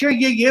of Asia,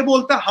 ये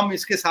बोलता हम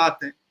इसके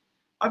साथ हैं।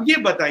 अब ये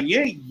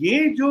बताइए,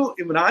 ये जो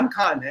इमरान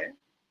खान है,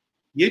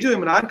 ये जो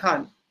इमरान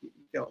खान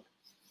क्या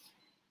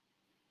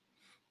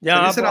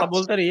होता है, आप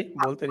बोलते रहिए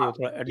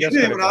थोड़ा एडजस्ट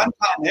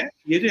करें।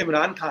 ये जो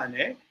इमरान खान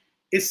है,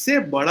 इससे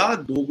बड़ा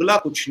दोगला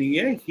कुछ नहीं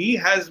है। He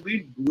has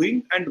been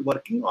doing and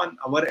working on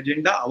our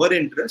agenda, our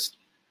interest.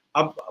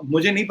 अब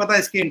मुझे नहीं पता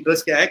इसके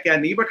इंटरेस्ट क्या है क्या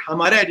नहीं, बट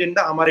हमारे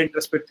एजेंडा हमारे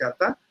इंटरेस्ट पे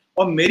चाहता है।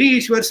 और मेरी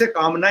ईश्वर से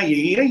कामना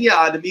यही है, ये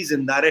आदमी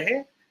जिंदा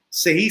रहे,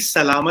 सही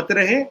सलामत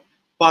रहे,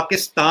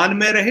 पाकिस्तान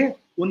में रहे,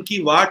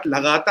 उनकी वाट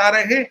लगाता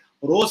रहे,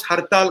 रोज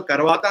हड़ताल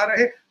करवाता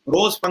रहे,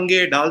 रोज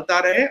पंगे डालता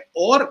रहे,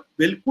 और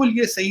बिल्कुल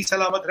ये सही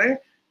सलामत रहे।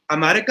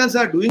 Americans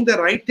are doing the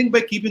right thing by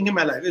keeping him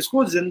alive.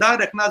 इसको जिंदा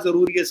रखना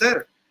जरूरी है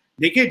सर।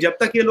 देखिए, जब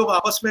तक ये लोग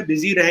आपस में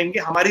बिजी रहेंगे,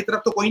 हमारी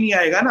तरफ तो कोई नहीं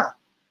आएगा ना।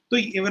 तो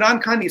इमरान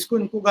खान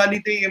इनको गाली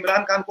दे,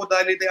 इमरान खान को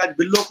गाली दे, आज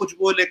बिल्लो कुछ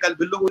बोले, कल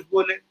बिल्लो कुछ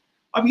बोले।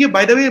 अब ये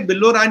बाय द वे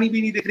बिल्लो रानी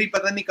भी नहीं दिख रही,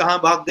 पता नहीं कहाँ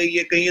भाग गई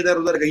है, कहीं इधर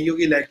उधर गई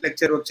होगी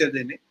लेक्चर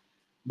देने।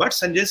 बट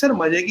संजय सर,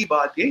 मजे की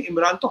बात ये,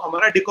 इमरान तो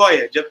हमारा डिकॉय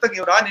है। जब तक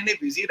इमरान इन्हें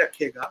बिजी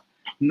रखेगा,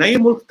 न ये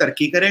मुल्क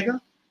तरक्की करेगा,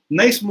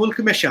 न इस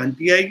मुल्क में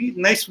शांति आएगी,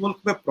 न इस मुल्क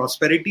में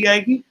प्रॉस्पेरिटी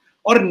आएगी,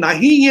 और न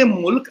ही ये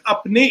मुल्क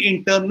अपने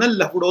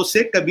इंटरनल लफड़ों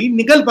से कभी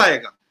निकल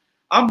पाएगा।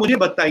 आप मुझे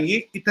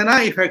बताइए, इतना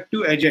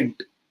इफेक्टिव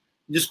एजेंट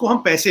जिसको हम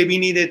पैसे भी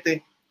नहीं देते,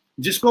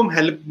 जिसको हम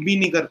हेल्प भी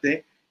नहीं करते,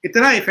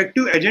 इतना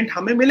इफेक्टिव एजेंट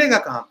हमें मिलेगा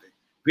कहाँ पे?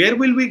 Where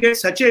will we get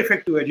such a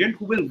effective agent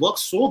who will work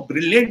so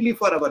brilliantly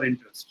for our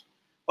interest?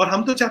 और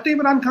हम तो चाहते हैं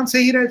इमरान खान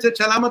सही रहे,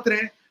 सलामत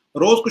रहे,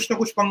 रोज कुछ ना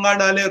कुछ पंगा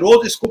डाले,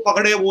 रोज इसको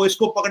पकड़े, वो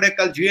इसको पकड़े,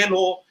 कल जेल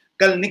हो,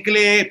 कल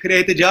निकले, फिर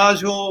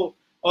एहतजाज हो,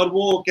 और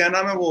वो क्या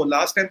नाम है, वो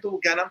लास्ट टाइम तो वो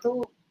क्या नाम था,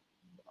 वो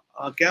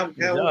क्या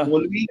वो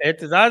मौलवी,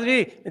 एहतजाज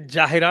भी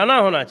जाहिराना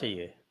होना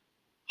चाहिए।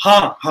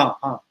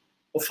 हाँ,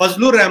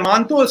 फजलुर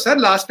रहमान तो सर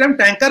लास्ट टाइम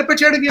टैंकर पे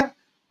चढ़ गया,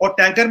 और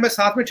टैंकर में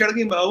साथ में चढ़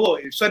गई वो,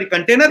 सॉरी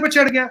कंटेनर पे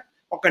चढ़ गया,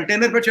 और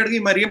कंटेनर पे चढ़ गई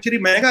मरियम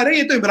शरीफ। मैं कह रहा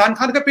ये तो इमरान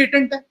खान का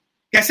पेटेंट है,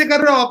 कैसे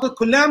कर रहे हो आप? तो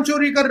खुलेआम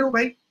चोरी कर रहे हो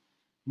भाई।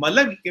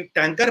 मतलब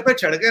टैंकर पे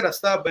चढ़ के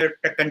रास्ता,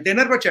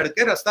 कंटेनर पे चढ़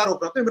के रास्ता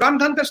रोकना तो इमरान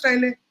खान का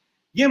स्टाइल है।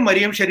 ये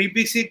मरियम शरीफ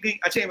भी सीख गई।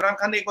 अच्छा, इमरान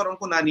खान ने एक बार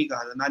उनको नानी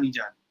कहा था, नानी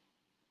जान।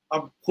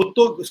 अब खुद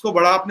तो इसको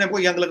बड़ा अपने को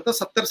यंग लगता,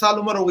 70 साल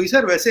उम्र हो गई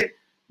सर, वैसे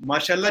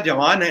माशाल्लाह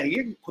जवान है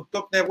ये, खुद तो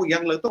अपने को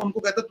यंग लगता, उनको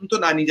कहता तुम तो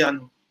नानी जान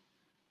हो,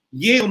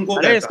 ये उनको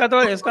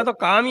कहता। इसका तो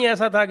काम ही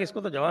ऐसा था कि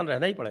इसको तो जवान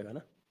रहना ही पड़ेगा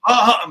ना।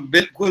 हाँ,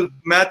 बिल्कुल।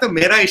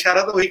 मेरा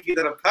इशारा तो वही की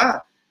तरफ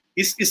था,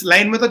 इस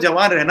लाइन में तो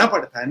जवान रहना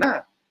पड़ता है ना।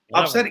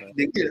 अब सर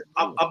देखिए,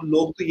 अब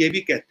लोग तो ये भी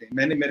कहते हैं,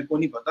 मेरे को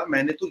नहीं पता,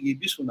 मैंने तो ये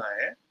भी सुना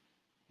है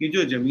कि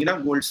जो जमीना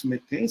गोल्डस्मिथ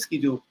थे, इसकी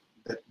जो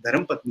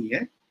धर्म पत्नी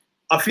है,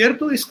 अफेयर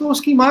तो इसको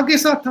उसकी माँ के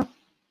साथ था,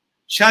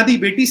 शादी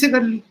बेटी से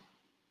कर ली।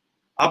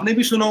 आपने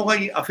भी सुना होगा,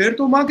 ये अफेयर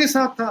तो माँ के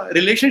साथ था,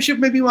 रिलेशनशिप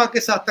में भी माँ के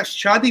साथ था,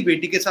 शादी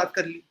बेटी के साथ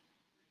कर ली।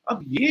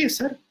 अब ये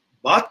सर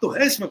बात तो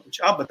है इसमें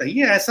कुछ, आप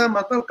बताइए, ऐसा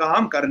मतलब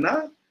काम करना,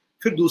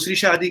 फिर दूसरी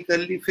शादी कर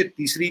ली, फिर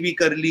तीसरी भी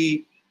कर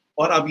ली,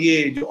 और अब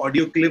ये जो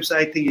ऑडियो क्लिप्स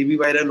आए थे ये भी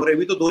वायरल हो रहे,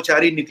 अभी तो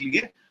 2-4 ही निकली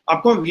है।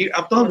 अब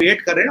तो हम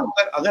वेट कर रहे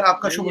हैं, अगर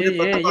आपका शो मुझे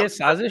पता ये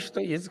साजिश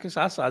तो इसके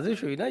साथ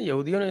साजिश हुई ना,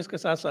 यहूदियों ने इसके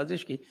साथ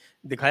साजिश की,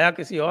 दिखाया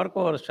किसी और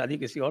को और शादी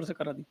किसी और से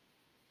करा दी।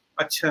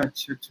 अच्छा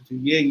अच्छा अच्छा,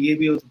 ये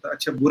भी हो सकता है।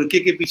 अच्छा, बुरके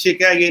के पीछे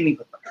क्या, ये नहीं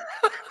पता।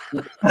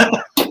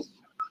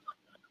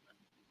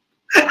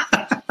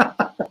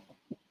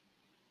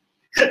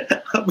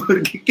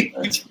 बुरके के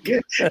पीछे क्या?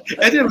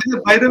 अच्छा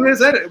भाई में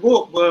सर,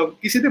 वो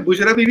किसी ने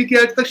बुजरा बीवी की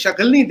आज तक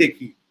शक्ल नहीं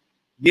देखी,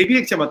 ये भी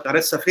एक चमत्कार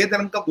है। सफेद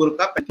रंग का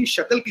बुरका पहनी,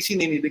 शक्ल किसी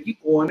ने नहीं देखी,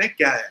 कौन है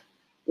क्या है,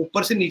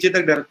 ऊपर से नीचे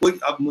तक डर कोई।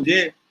 अब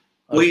मुझे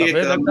कोई एक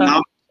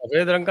नाम,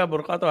 सफेद रंग का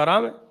बुरका तो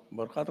हराम है,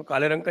 बुरका तो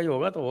काले रंग का ही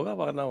होगा, तो होगा,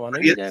 वरना वहां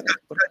नहीं जाएगा।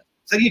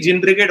 सर ये जिन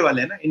ब्रिगेड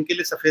वाले हैं ना, इनके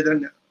लिए सफेद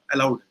रंग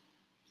अलाउड है,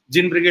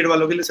 जिन ब्रिगेड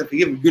वालों के लिए सफेद,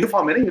 ये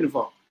यूनिफॉर्म है ना,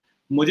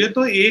 यूनिफॉर्म। मुझे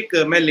तो एक,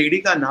 मैं लेडी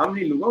का नाम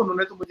नहीं लूंगा,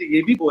 उन्होंने तो मुझे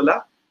ये भी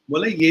बोला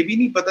ये भी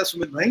नहीं पता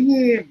सुमित भाई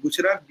ये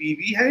बुशरा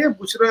बीवी है या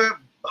बुशरा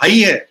भाई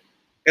है,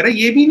 कह रहा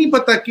ये भी नहीं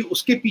पता कि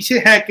उसके पीछे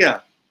है क्या,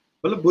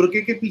 मतलब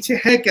बुरके के पीछे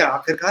है क्या,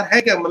 आखिरकार है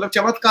क्या, मतलब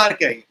चमत्कार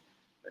क्या है।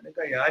 मैंने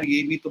कहा यार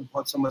ये भी तो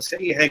बहुत समस्या,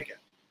 ये है क्या।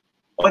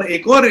 और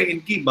एक और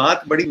इनकी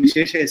बात बड़ी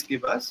विशेष है इसके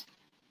पास,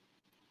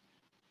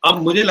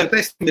 अब मुझे लगता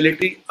है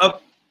मिलिट्री, अब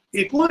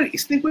एक और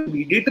इसने कोई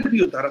मीडिएटर भी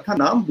उतारा था,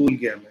 नाम भूल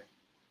गया मैं,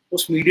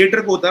 उस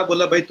मीडिएटर को उतारा,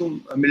 बोला भाई तुम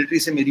मिलिट्री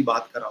से मेरी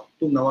बात कराओ,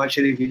 तुम नवाज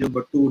शरीफ, ये जो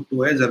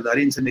बट्टू है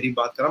जरदारी, इनसे मेरी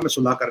बात कराओ, मैं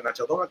सुलह करना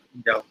चाहता हूँ,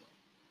 मैं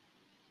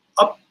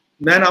जाऊंगा। अब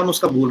मैं नाम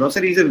उसका बोल रहा हूँ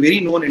sir, is a very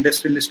known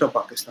industrialist of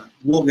Pakistan.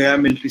 वो गया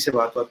मिलिट्री से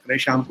बात करे,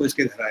 शाम को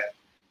इसके घर आया,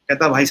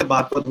 कहता भाई से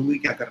बात होगी,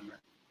 क्या करना है,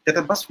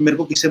 कहता बस मेरे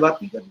को किससे बात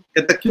नहीं करनी,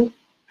 कहता क्यों,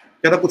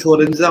 कहता कुछ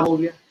और इंतजाम हो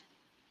गया।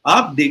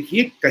 आप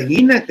देखिए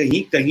कहीं ना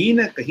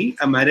कहीं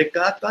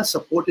अमेरिका का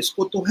सपोर्ट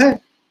इसको तो है,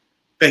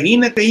 कहीं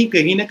ना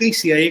कहीं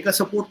सीआईए का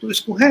सपोर्ट तो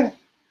इसको है।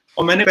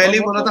 और मैंने पहले ही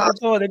बोला था,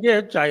 तो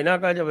देखिए चाइना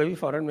का जब अभी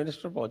फॉरेन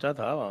मिनिस्टर पहुंचा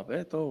था वहां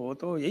पे, तो वो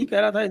तो यही कह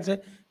रहा था इनसे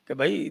कि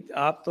भाई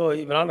आप तो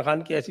इमरान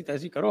खान की ऐसी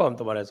तैसी करो, हम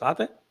तुम्हारे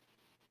साथ हैं,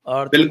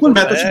 और बिल्कुल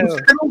मैं तो शुरू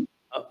से करूं,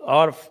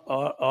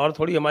 और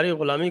थोड़ी हमारी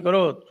गुलामी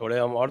करो, थोड़े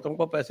हम और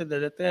तुमको पैसे दे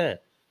देते हैं,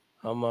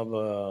 हम अब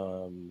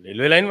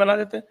रेलवे लाइन बना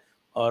देते हैं,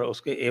 और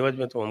उसके एवज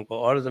में तुम हमको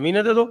और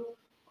ज़मीनें दे दो,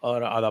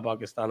 और आधा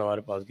पाकिस्तान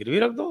हमारे पास गिरवी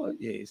रख दो।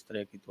 ये इस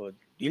तरह की तो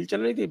डील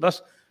चल रही थी।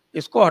 बस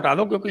इसको हटा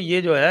दो, क्योंकि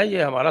ये जो है,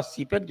 ये हमारा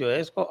सीपेक जो है,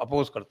 इसको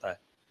अपोज करता है।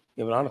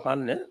 इमरान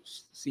खान ने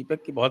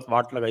सीपेक की बहुत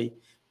वाट लगाई,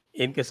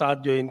 इनके साथ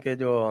जो इनके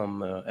जो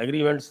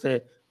एग्रीमेंट्स थे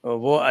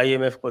वो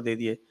आईएमएफ को दे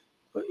दिए।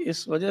 तो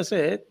इस वजह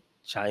से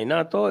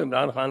चाइना तो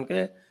इमरान खान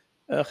के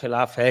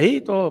खिलाफ है ही,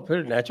 तो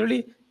फिर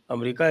नेचुरली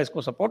अमेरिका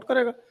इसको सपोर्ट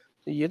करेगा।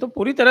 तो ये तो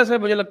पूरी तरह से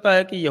मुझे लगता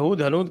है कि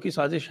यहूद हनूद की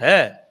साजिश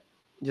है,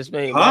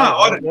 जिसमें इमरान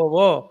खान को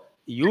वो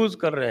यूज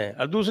कर रहे हैं।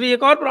 और दूसरी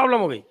एक और प्रॉब्लम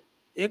हो गई,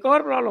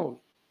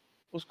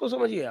 उसको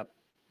समझिए आप।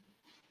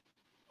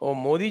 वो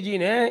मोदी जी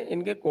ने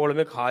इनके कोड़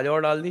में खाज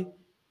और डाल दी।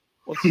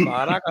 वो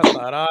सारा का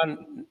सारा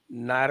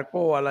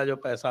नार्को वाला जो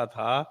पैसा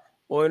था,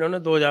 वो इन्होंने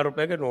 2000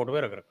 रुपए के नोट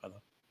में रख रखा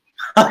था।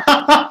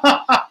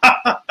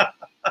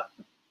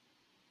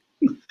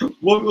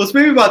 वो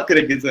उसमें भी बात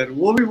करेंगे सर,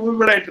 वो भी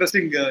बड़ा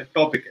इंटरेस्टिंग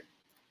टॉपिक है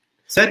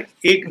सर।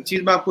 एक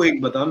चीज मैं आपको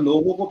एक बताऊं,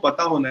 लोगों को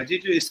पता होना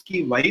चाहिए, जो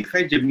इसकी वाइफ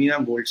है जमीना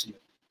गोल्डस्मिथ,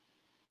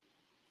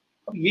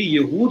 अब ये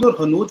यहूद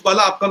और हनूद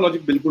वाला आपका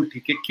लॉजिक बिल्कुल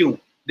ठीक है। क्यों?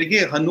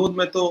 देखिए हनूद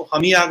में तो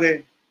हम ही आ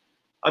गए,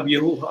 अब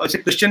यहूद, ऐसे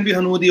क्रिश्चियन भी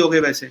हनूद ही हो गए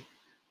वैसे।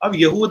 अब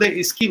यहूद है,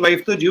 इसकी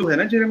वाइफ तो ज्यू है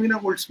ना, जमीना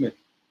गोल्डस्मिथ,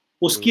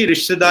 उसकी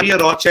रिश्तेदारी है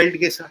रॉथशाइल्ड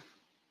के साथ,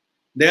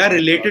 they are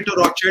related to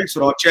Rothschilds,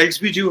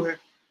 Rothschilds भी ज्यू है।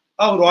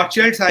 अब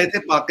रॉथशाइल्ड्स आए थे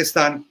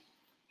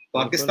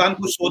पाकिस्तान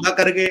को सौदा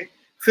कर गए,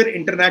 फिर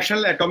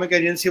इंटरनेशनल एटॉमिक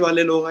एजेंसी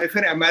वाले लोग आए,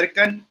 फिर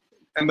अमेरिकन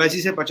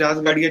एम्बेसी से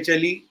 50 गाड़ियां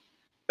चली,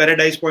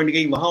 पैराडाइज पॉइंट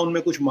गई, वहां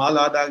उनमें कुछ माल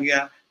आ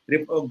गया,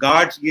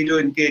 गार्ड्स ये जो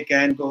इनके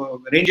क्या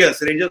इनको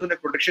रेंजर्स उन्हें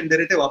प्रोटेक्शन दे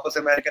रहे थे, वापस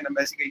अमेरिकन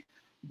एम्बेसी गई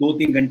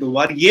 2-3 घंटों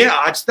बाद। ये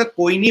आज तक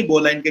कोई नहीं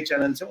बोला इनके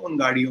चैनल से उन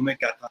गाड़ियों में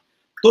क्या था।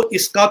 तो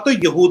इसका तो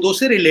यहूदों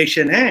से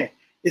रिलेशन है,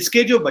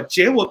 इसके जो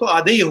बच्चे हैं वो तो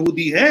आधे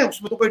यहूदी हैं,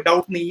 उसमें तो कोई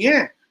डाउट नहीं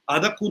है,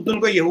 आधा खुद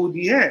उनका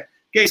यहूदी है।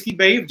 क्या इसकी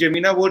भाई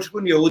जमीना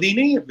गोल्डस्मिथ यहूदी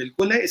नहीं है?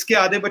 बिल्कुल है। इसके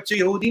आधे बच्चे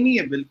यहूदी नहीं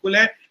है? बिल्कुल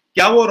है।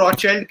 क्या वो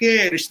रॉथशाइल्ड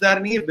के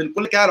रिश्तेदार नहीं है?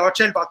 बिल्कुल। क्या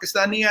रॉथशाइल्ड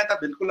पाकिस्तान नहीं आया था?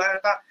 बिल्कुल आया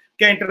था।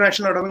 क्या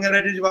इंटरनेशनल एटॉमिक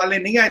एनर्जी वाले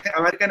नहीं आए थे?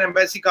 अमेरिकन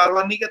एम्बेसी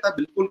कारवां नहीं किया था?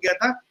 बिल्कुल किया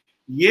था।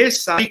 ये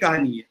सारी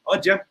कहानी है।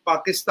 और जब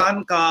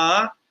पाकिस्तान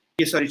का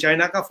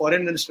चाइना का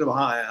फॉरेन मिनिस्टर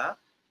वहां आया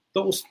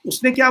तो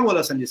उसने क्या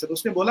बोला संजय सर?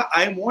 उसने बोला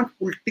I want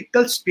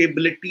political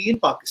stability in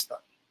Pakistan.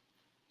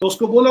 तो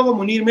उसको बोला, वो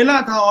मुनीर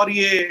मिला था और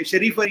ये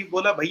शरीफ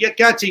बोला भैया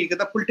क्या चाहिए?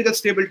 कहता पॉलिटिकल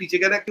स्टेबिलिटी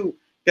चाहिए। कह रहा क्यों?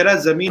 कह रहा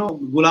जमीनों,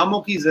 गुलामों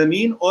की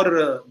जमीन और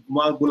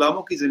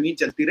गुलामों की जमीन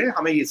चलती रहे,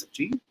 हमें ये सब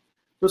चाहिए।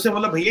 तो उसने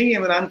बोला भैया ये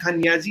इमरान खान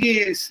नियाजी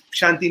ये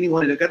शांति नहीं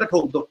होने लगा। कहता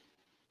ठोक दो।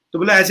 तो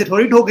बोला ऐसे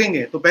थोड़ी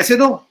ठोकेंगे, तो पैसे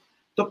दो।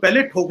 तो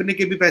पहले ठोकने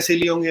के भी पैसे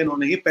लिए होंगे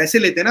इन्होंने, ये पैसे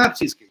लेते ना हर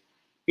चीज के।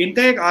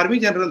 इनका एक आर्मी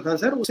जनरल था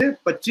सर, उसे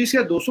 25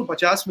 या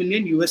 250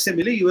 मिलियन यूएस से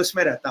मिले, यूएस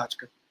में रहता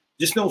आजकल,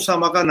 जिसने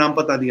उसामा का नाम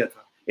पता दिया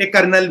था। एक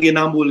कर्नल, ये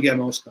नाम भूल गया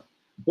मैं उसका,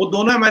 वो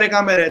दोनों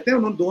अमेरिका में रहते हैं,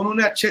 उन दोनों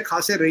ने अच्छे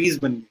खासे रईस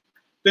बन गए।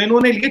 तो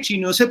इन्होंने लिए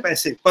चीनियों से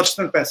पैसे,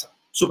 पर्सनल पैसा,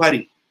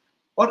 सुपारी।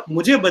 और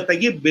मुझे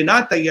बताइए बिना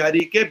तैयारी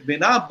के,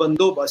 बिना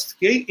बंदोबस्त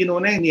के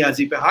इन्होंने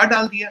नियाजी पे हाथ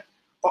डाल दिया।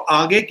 और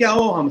आगे क्या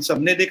हो हम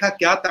सबने देखा,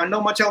 क्या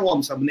तांडव मचा वो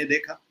हम सबने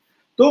देखा।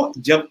 तो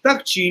जब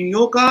तक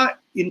चीनियों का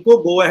इनको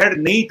गो अहेड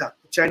नहीं था,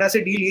 चाइना से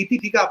डील यही थी,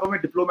 ठीक है आप हमें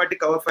डिप्लोमेटिक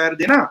कवर फायर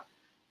देना,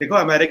 देखो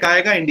अमेरिका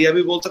आएगा, इंडिया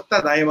भी बोल सकता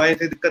है, दाएं बाएं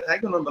से दिक्कत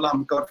आएगी, उन्होंने बोला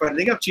हम कवर फायर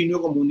देंगे। अब चीनियों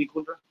का मुंह नहीं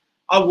खुल रहा,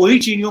 अब वही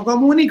चीनियों का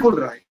मुंह नहीं खुल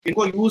रहा है,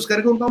 इनको यूज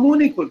करके उनका मुंह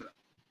नहीं खुल रहा।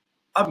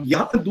 अब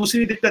यहाँ पर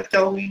दूसरी दिक्कत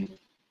क्या होगी,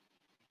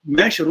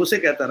 मैं शुरू से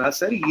कहता रहा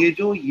सर,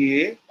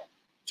 ये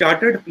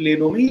चार्टर्ड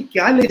प्लेनों में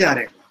क्या ले जा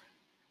रहे हैं।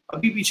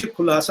 अभी पीछे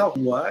खुलासा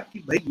हुआ कि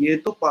भाई ये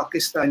तो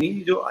पाकिस्तानी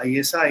जो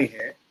आईएसआई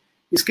है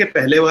इसके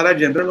पहले वाला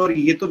जनरल, और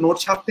ये तो नोट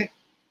छापते हैं।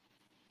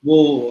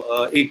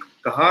 वो एक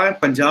कहा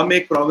पंजाब में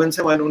एक प्रोविंस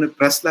है, वहां उन्होंने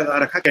प्रेस लगा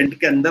रखा कैंट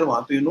के अंदर,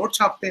 वहां तो ये नोट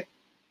छापते हैं।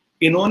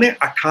 इन्होंने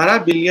 18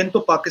 बिलियन तो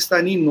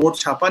पाकिस्तानी नोट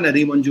छापा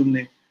नदीम अंजुम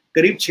ने,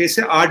 करीब 6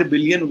 से 8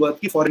 बिलियन वर्थ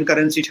की फॉरेन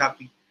करेंसी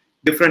छापी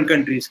डिफरेंट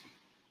कंट्रीज की।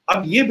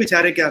 अब ये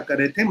बेचारे क्या कर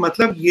रहे थे,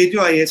 मतलब ये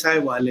जो आईएसआई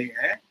वाले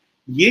हैं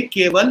ये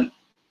केवल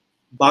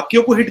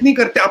बाकियों को हिट नहीं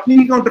करते, अपनी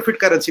भी काउंटरफिट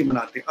करेंसी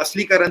बनाते,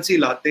 असली करेंसी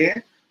लाते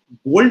हैं,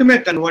 गोल्ड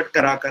में कन्वर्ट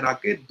करा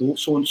के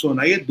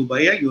सोना ये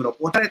दुबई या यूरोप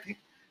पहुंचा रहे थे।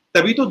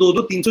 तभी तो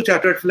 200-300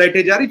 चार्टर्ड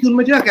फ्लाइटें जा रही थी,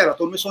 उनमें क्या कह रहा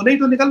था, उनमें सोना ही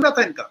तो निकल रहा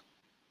था इनका।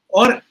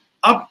 और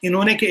अब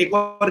इन्होंने एक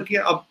और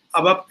किया,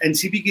 अब आप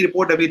एनसीबी की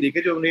रिपोर्ट अभी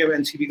देखे, जो उन्हें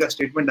एनसीबी का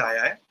स्टेटमेंट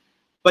आया है,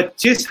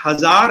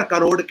 25,000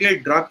 करोड़ के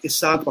ड्रग इस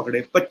साल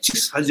पकड़े।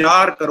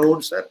 25,000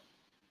 करोड़ सर,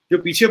 जो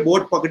पीछे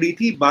बोट पकड़ी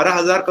थी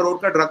 12,000 करोड़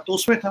का ड्रग तो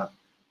उसमें था।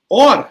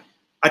 और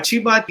अच्छी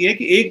बात यह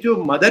कि एक जो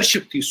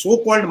मदरशिप थी, सो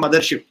कॉल्ड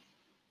मदरशिप,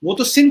 वो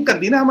तो सिंक कर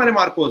दी ना हमारे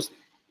मार्कोस ने,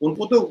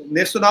 उनको तो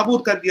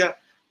नेस्तनाबूद कर दिया।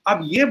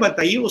 अब ये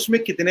बताइए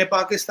उसमें कितने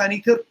पाकिस्तानी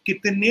थे और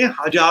कितने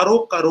हजारों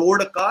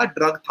करोड़ का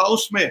ड्रग था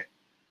उसमें।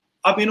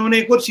 अब इन्होंने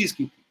एक और चीज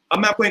की थी, अब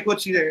मैं आपको एक और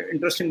चीज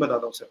इंटरेस्टिंग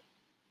बताता हूँ सर।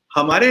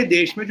 हमारे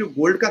देश में जो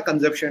गोल्ड का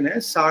कंजप्शन है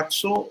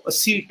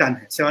 780 टन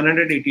है,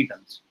 780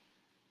 टन,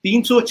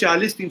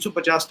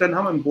 340-350 टन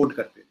हम इंपोर्ट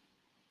करते हैं।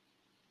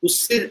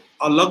 उससे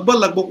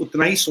लगभग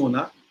उतना ही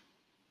सोना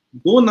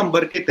 2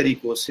 नंबर के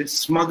तरीकों से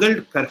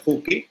स्मगल्ड कर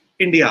होके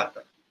इंडिया आता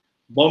है।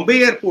 बॉम्बे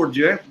एयरपोर्ट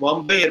जो है,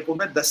 बॉम्बे एयरपोर्ट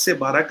में 10 से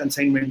 12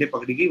 कंसाइनमेंटें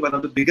पकड़ी गई, one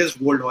of the biggest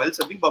gold hauls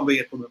अभी बॉम्बे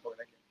एयरपोर्ट में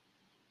पकड़ा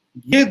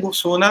गया। ये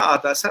सोना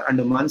आता सर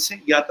अंडमान से,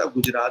 या था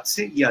गुजरात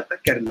से, या था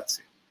केरला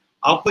से।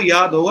 आपको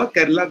याद होगा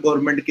केरला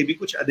गवर्नमेंट के भी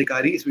कुछ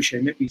अधिकारी इस विषय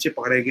में पीछे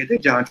पकड़े गए थे,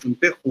 जांच उन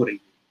पे हो रही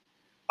थी।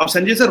 अब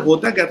संजय सर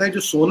होता क्या था, जो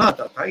सोना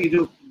आता था,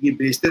 ये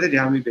बेचते थे,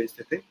 जहां भी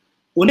बेचते थे,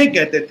 उन्हें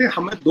कहते थे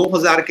हमें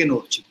 2000 के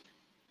नोट चाहिए,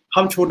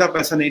 हम छोटा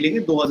पैसा नहीं लेंगे,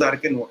 2000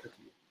 के नोट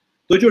चाहिए।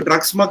 तो जो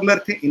ड्रग स्मगलर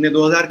थे इन्हें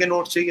 2000 के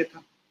नोट चाहिए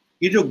था,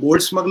 ये जो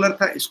गोल्ड स्मगलर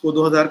था इसको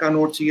 2000 का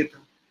नोट चाहिए था,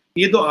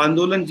 ये दो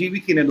आंदोलन जीवी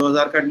थी इन्हें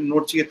 2000 का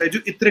नोट चाहिए था। जो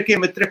इत्र के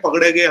मित्र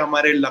पकड़े गए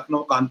हमारे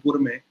लखनऊ कानपुर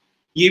में,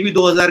 ये भी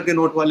 2000 के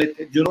नोट वाले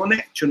थे। जिन्होंने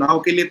चुनाव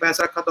के लिए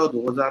पैसा रखा था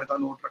 2000 का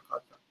नोट रखा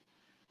था।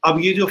 अब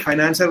ये जो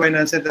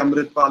फाइनेंसर थे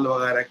अमृतपाल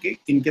वगैरह के,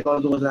 इनके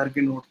पास 2000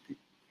 के नोट थे।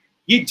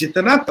 ये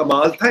जितना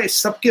कमाल था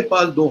इस सबके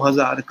पास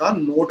 2000 का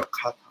नोट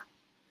रखा था।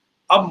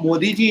 अब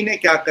मोदी जी ने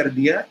क्या कर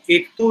दिया,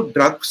 एक तो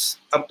ड्रग्स,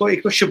 अब तो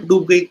एक तो शिप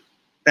डूब गई,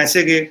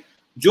 पैसे गए।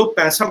 जो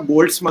पैसा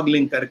गोल्ड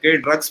स्मगलिंग करके,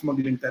 ड्रग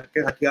स्मगलिंग करके,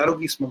 हथियारों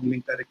की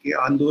स्मगलिंग करके,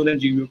 आंदोलन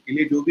जीवियों के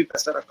लिए जो भी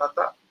पैसा रखा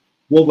था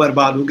वो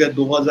बर्बाद हो गया।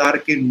 2000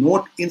 के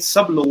नोट इन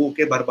सब लोगों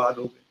के बर्बाद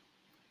हो गए।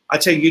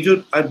 अच्छा, ये जो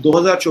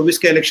 2024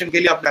 के इलेक्शन के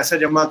लिए आप पैसा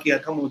जमा किया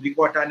था मोदी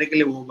को हटाने के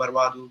लिए, वो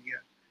बर्बाद हो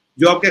गया।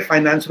 जो आपके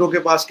फाइनेंसरों के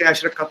पास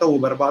कैश रखा था वो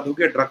बर्बाद हो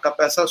गया, ड्रग का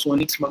पैसा,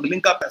 सोनी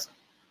स्मगलिंग का पैसा।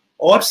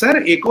 और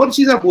सर एक और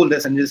चीज आप बोल रहे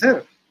संजय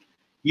सर,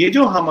 ये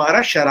जो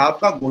हमारा शराब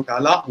का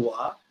घोटाला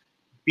हुआ,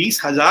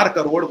 20,000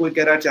 करोड़, कोई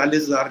कह रहा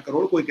 40,000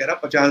 करोड़, कोई कह रहा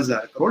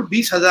 50,000 करोड़,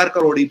 20,000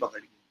 करोड़ ही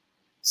पकड़ी।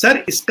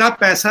 सर इसका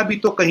पैसा भी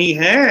तो कहीं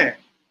है,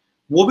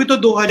 वो भी तो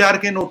 2000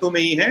 के नोटों में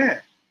ही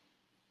है।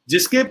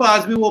 जिसके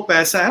पास भी वो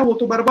पैसा है वो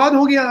तो बर्बाद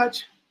हो गया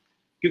आज,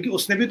 क्योंकि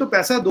उसने भी तो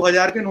पैसा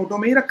 2000 के नोटों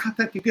में ही रखा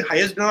था, क्योंकि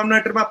हाईएस्ट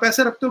डिनोमिनेटर में आप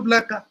पैसे रखते हो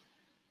ब्लैक का।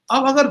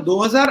 अब अगर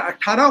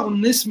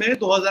 2018-19 में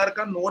 2000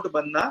 का नोट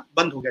बनना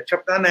बंद हो गया,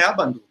 छपना नया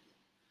बंद हो गया,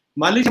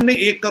 मान लीजिए हमने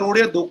 1 करोड़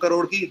या 2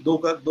 करोड़ की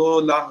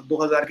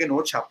 2,00,000 के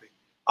नोट छापे,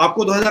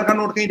 आपको 2000 का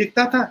नोट कहीं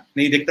दिखता था?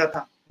 नहीं दिखता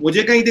था।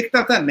 मुझे कहीं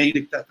दिखता था? नहीं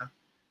दिखता था।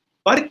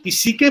 पर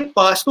किसी के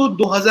पास तो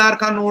 2000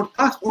 का नोट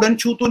था, उड़न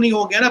छू तो नहीं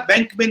हो गया ना,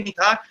 बैंक में नहीं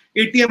था,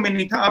 एटीएम में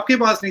नहीं था, आपके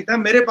पास नहीं था,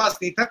 मेरे पास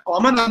नहीं था,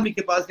 कॉमन आदमी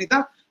के पास नहीं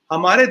था,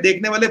 हमारे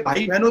देखने वाले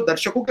भाई बहनों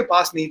दर्शकों के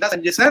पास नहीं था।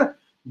 संजय सर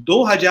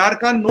 2000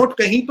 का नोट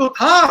कहीं तो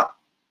था,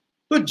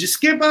 तो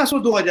जिसके पास वो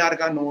 2000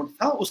 का नोट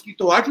था उसकी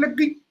तो वाट लग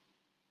गई,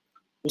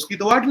 उसकी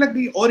तो वाट लग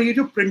गई। और ये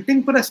जो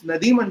प्रिंटिंग प्रेस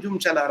नदीम अंजुम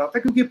चला रहा था,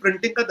 क्योंकि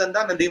प्रिंटिंग का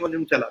धंधा नदीम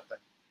अंजुम चलाता है,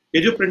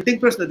 ये जो प्रिंटिंग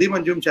प्रेस नदीम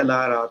अंजुम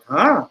चला रहा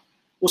था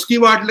उसकी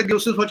वाट लगी।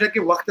 उसने सोचा कि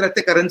वक्त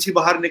रहते करेंसी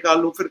बाहर निकाल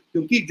लो, फिर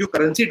क्योंकि जो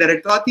करेंसी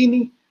डायरेक्ट तो आती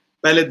नहीं,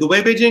 पहले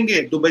दुबई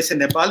भेजेंगे, दुबई से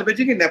नेपाल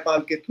भेजेंगे, नेपाल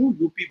के थ्रू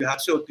यूपी बिहार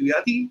से होती हुई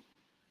आती।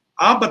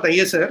 आप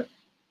बताइए सर,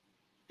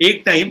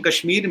 एक टाइम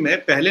कश्मीर में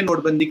पहले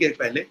नोटबंदी के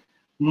पहले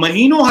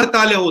महीनों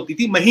हड़तालें होती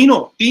थी,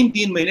 महीनों,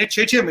 3-3 महीने,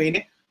 6-6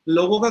 महीने,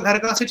 लोगों का घर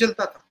कहां से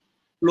चलता था,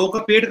 लोगों का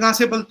पेट कहां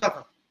से पलता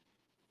था?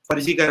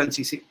 फर्जी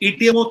करेंसी से।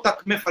 एटीएमओ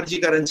तक में फर्जी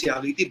करेंसी आ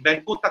गई थी,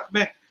 बैंकों तक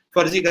में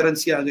फर्जी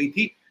करेंसी आ गई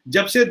थी।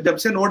 जब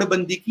से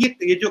नोटबंदी की,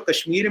 ये जो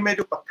कश्मीर में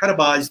जो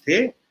पत्थरबाज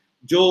थे,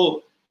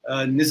 जो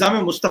निजाम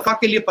मुस्तफा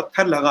के लिए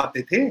पत्थर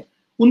लगाते थे,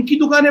 उनकी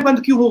दुकानें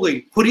बंद क्यों हो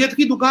गई? हुर्रियत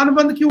की दुकान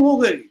बंद क्यों हो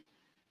गई?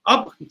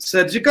 अब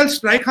सर्जिकल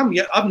स्ट्राइक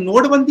अब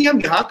नोटबंदी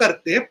हम यहाँ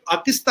करते हैं,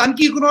 पाकिस्तान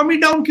की इकोनॉमी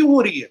डाउन क्यों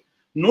हो रही है?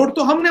 नोट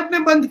तो हमने अपने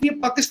बंद किए,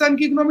 पाकिस्तान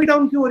की इकोनॉमी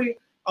डाउन क्यों हो रही है?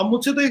 अब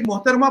मुझसे तो एक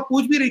मोहतरमा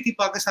पूछ भी रही थी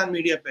पाकिस्तान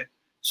मीडिया पे,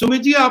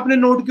 सुमित जी आपने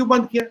नोट क्यों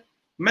बंद किया?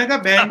 मैं कहा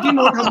बहन जी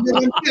नोट हमने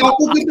बंद किया,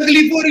 आपको क्यों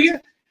तकलीफ हो रही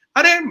है?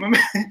 अरे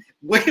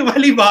वही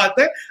वाली बात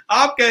है,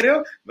 आप कह रहे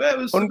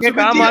हो उनके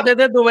काम आते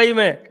थे दुबई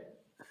में।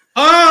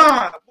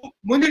 हाँ,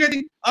 मुझे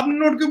कहती अब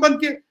नोट क्यों बंद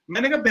किए?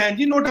 मैंने कहा बहन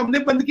जी नोट हमने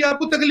बंद किया,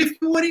 आपको तकलीफ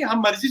क्यों हो रही है?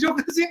 हम मर्जी जो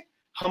कैसे,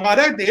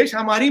 हमारा देश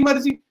हमारी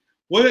मर्जी।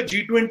 वो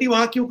G20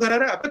 वहां क्यों करा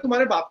रहा है? अब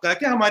तुम्हारे बाप का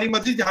क्या हमारी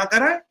मर्जी जहां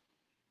करा है?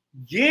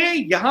 ये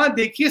यहाँ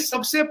देखिए,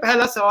 सबसे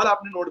पहला सवाल,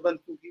 आपने नोट बंद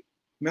क्यों की?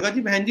 मैं कहा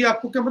जी बहन जी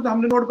आपको क्या मतलब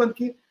हमने नोट बंद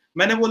किए?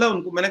 मैंने बोला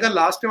उनको, मैंने कहा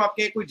लास्ट टाइम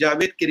आपके कोई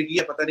जावेद किरगी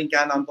या पता नहीं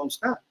क्या नाम था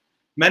उसका,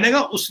 मैंने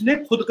कहा उसने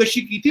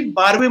खुदकशी की थी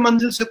 12वें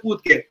मंजिल से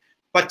कूद के।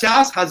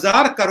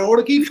 50,000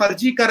 करोड़ की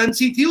फर्जी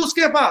करेंसी थी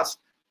उसके पास,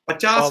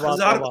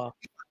 50,000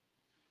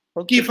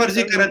 की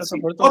फर्जी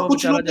करेंसी। और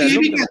कुछ लोग तो ये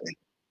भी कहते हैं,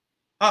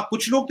 हाँ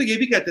कुछ लोग तो ये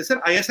भी कहते हैं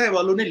सर ISI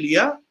वालों ने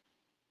लिया,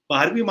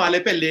 12वीं माले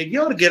पे ले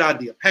गया और गिरा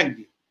दिया, फेंक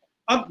दिया।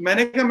 अब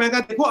मैंने कहा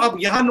देखो अब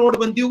यहाँ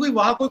नोटबंदी हो गई,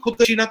 वहां कोई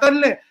खुदकशी ना कर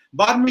ले,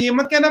 बाद में ये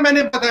मत कहना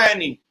मैंने बताया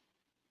नहीं।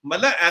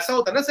 मतलब ऐसा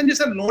होता है ना संजय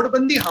सर,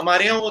 नोटबंदी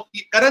हमारे यहाँ होती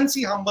है,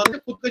 करेंसी हम बोलते,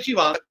 खुदकशी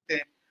वहां रखते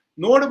हैं।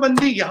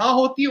 नोटबंदी यहाँ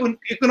होती है,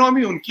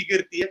 इकोनॉमी उनकी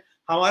गिरती है।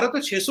 हमारा तो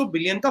 600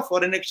 बिलियन का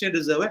फॉरेन एक्सचेंज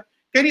रिजर्व है,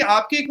 कह रही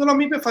आपकी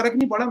इकोनॉमी पे फर्क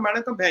नहीं पड़ा।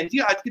 मैंने कहा बहन जी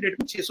आज की डेट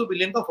में 600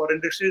 बिलियन का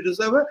फॉरेन एक्सचेंज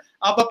रिजर्व है,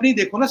 आप अपनी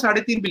देखो ना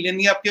 3.5 बिलियन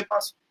ही आपके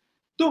पास।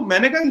 तो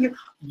मैंने कहा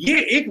ये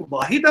एक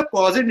वाहिद आप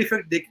कॉज एंड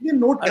इफेक्ट देखेंगे।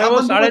 नोट अरे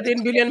वो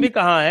 3.5 बिलियन भी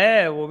कहाँ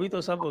है, वो भी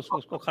तो सब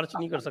उसको खर्च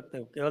नहीं कर सकते,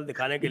 केवल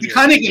दिखाने के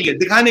लिए,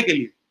 दिखाने के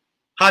लिए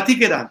हाथी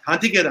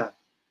के दांत।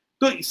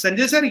 तो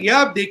संजय सर ये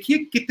आप देखिए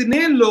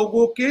कितने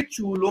लोगों के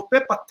चूल्हों पे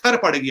पत्थर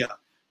पड़ गया,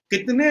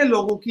 कितने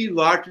लोगों की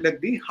वाट लग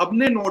गई,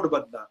 हमने नोट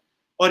बदला।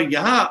 और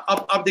यहाँ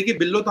अब देखिए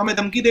बिल्लो तो हमें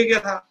धमकी दे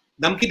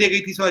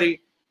गई थी सॉरी,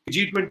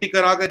 G20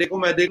 करा कर देखो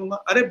मैं देखूंगा।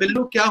 अरे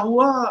बिल्लो क्या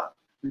हुआ,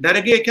 डर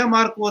गए क्या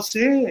मार्कोस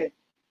से?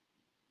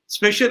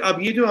 स्पेशल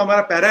अब ये जो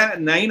हमारा पैरा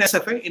 9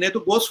 SF है, इन्हें तो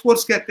गोस्ट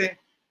फोर्स कहते हैं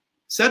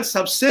सर,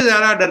 सबसे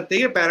ज्यादा डरते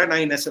हैं पैरा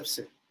 9 SF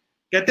से।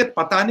 कहते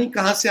पता नहीं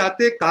कहां से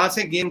आते, कहां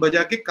से गेम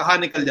बजा के कहां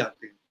निकल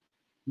जाते हैं,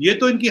 ये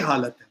तो इनकी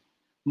हालत है।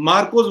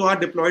 मार्कोस वहां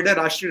डिप्लॉयड है,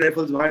 राष्ट्रीय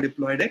राइफल्स वहां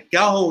डिप्लॉयड है।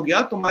 क्या हो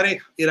गया, तुम्हारे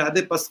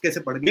इरादे पस्त कैसे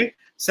पड़ गए?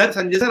 सर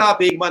संजय सर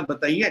आप एक बात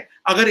बताइए,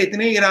 अगर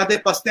इतने इरादे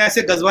पस्त हैं,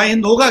 ऐसे गजवा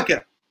हिंद होगा क्या?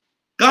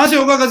 कहां से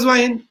होगा गजवा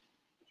हिंद?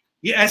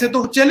 ये ऐसे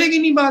तो चलेगी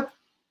नहीं बात।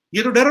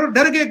 ये तो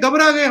डर गए,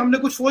 घबरा गए, हमने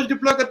कुछ फौज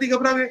डिप्लॉय करती,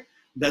 घबरा गए।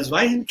 गजवा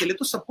हिंद के लिए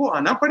तो सबको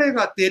आना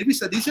पड़ेगा, 13वीं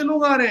सदी से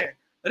लोग आ रहे हैं।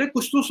 अरे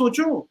कुछ तो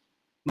सोचो,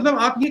 मतलब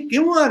आप ये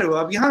क्यों आ रहे हो?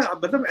 आप यहाँ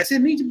मतलब ऐसे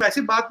नहीं,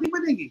 ऐसे बात नहीं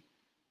बनेगी।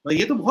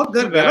 ये तो बहुत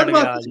गलत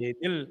बात है।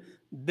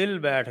 दिल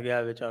बैठ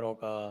गया बेचारों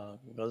का,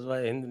 गजवा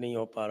हिंद नहीं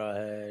हो पा रहा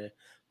है।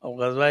 और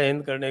गजवा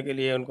हिंद करने के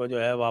लिए उनको जो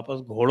है वापस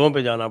घोड़ों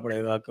पे जाना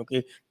पड़ेगा,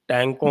 क्योंकि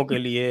टैंकों के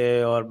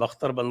लिए और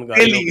बख्तरबंद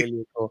गाड़ियों के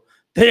लिए तो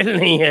तेल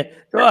नहीं है।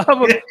 तो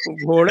अब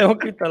घोड़ों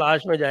की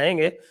तलाश में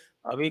जाएंगे।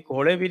 अभी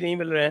घोड़े भी नहीं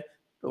मिल रहे हैं,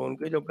 तो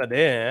उनके जो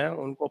गधे हैं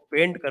उनको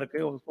पेंट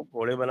करके उसको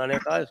घोड़े बनाने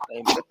का इस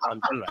टाइम पे काम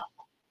चल रहा है।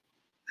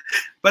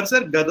 पर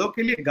सर गधों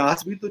के लिए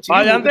घास भी तो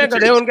चाहिए। जानते हैं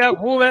गधे उनके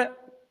खूब है,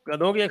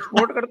 गधों की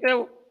एक्सपोर्ट करते हैं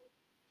वो।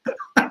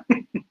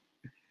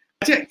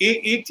 अच्छा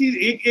एक चीज,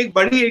 एक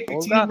बड़ी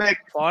चीज मैं,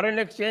 फॉरेन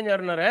एक्सचेंज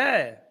अर्नर है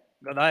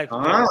गधा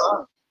एक्सपोर्ट।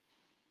 हाँ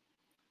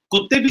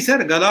कुत्ते भी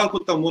सर, गधा और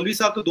कुत्ता, मौलवी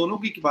साहब तो दोनों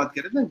की बात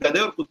कर रहे थे, गधे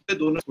और कुत्ते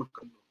दोनों एक्सपोर्ट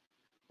कर लो।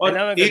 और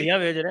चाइना में गधियां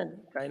भेज रहे हैं,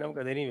 चाइना में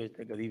गधे नहीं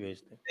भेजते, गधी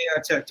भेजते।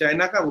 अच्छा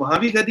चाइना का वहां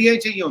भी गधियां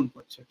चाहिए उनको?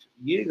 अच्छा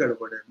ये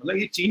गड़बड़ है, मतलब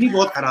ये चीनी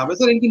बहुत खराब है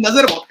सर, इनकी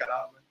नजर बहुत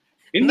खराब है,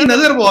 इनकी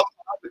नजर बहुत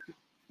खराब है।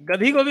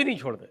 गधी को भी नहीं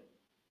छोड़ते,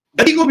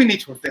 गधी को भी नहीं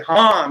छोड़ते।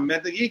 हाँ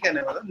मैं तो ये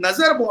कहने वाला,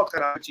 नजर बहुत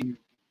खराब है चीनी।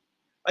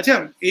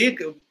 अच्छा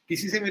एक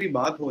किसी से मेरी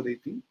बात हो रही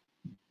थी,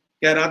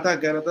 कह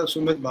रहा था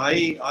सुमित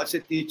भाई आज से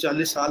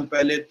 30-40 साल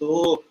पहले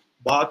तो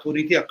बात हो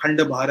रही थी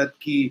अखंड भारत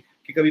की,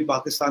 कि कभी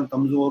पाकिस्तान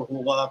कमजोर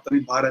होगा, कभी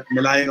भारत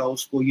मिलाएगा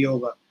उसको, ये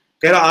होगा।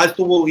 कह रहा आज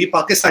तो वो, ये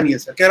पाकिस्तानी है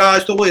सर, कह रहा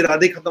आज तो वो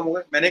इरादे खत्म हो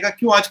गए। मैंने कहा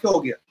क्यों, आज क्या हो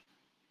गया?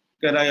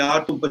 कह रहा यार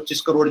तुम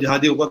 25 करोड़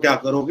जहादी होगा क्या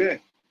करोगे?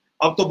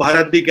 अब तो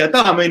भारत भी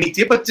कहता हमें नहीं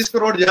चाहिए 25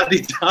 करोड़ जहादी,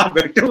 जहां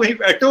बैठो वहीं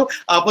बैठो,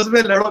 आपस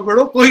में लड़ो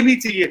बड़ो, कोई नहीं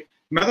चाहिए।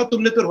 मैं कहा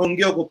तुमने तो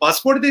रोहिंग्या को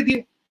पासपोर्ट दे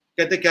दिए।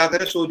 कहते क्या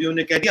करे, सऊदियों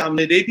ने कह दिया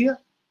हमने दे दिया।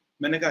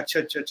 मैंने कहा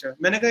अच्छा।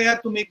 मैंने कहा यार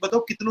तुम एक बताओ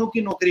कितनों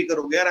की नौकरी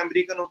करोगे यार?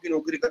 अमेरिकनों की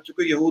नौकरी कर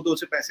चुके हो, यहूदियों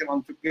से पैसे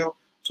मांग चुके हो,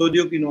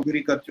 सऊदियों की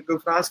नौकरी कर चुके हो,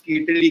 फ्रांस की,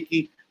 इटली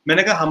की।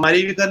 मैंने कहा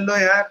हमारी भी कर लो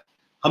यार,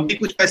 हम भी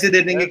कुछ पैसे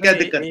दे देंगे, क्या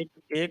दिक्कत?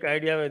 एक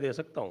आइडिया मैं दे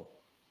सकता हूँ,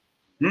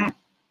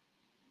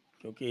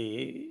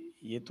 क्योंकि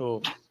ये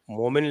तो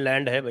मोमिन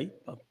लैंड है भाई,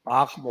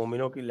 पाक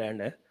मोमिनों की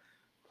लैंड है।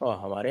 तो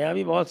हमारे यहाँ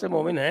भी बहुत से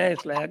मोमिन हैं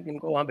इस लायक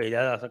जिनको वहाँ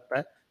भेजा जा सकता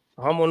है।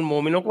 तो हम उन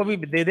मोमिनों को भी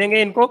दे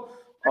देंगे इनको,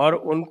 और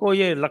उनको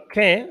ये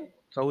रखें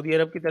सऊदी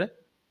अरब की तरह,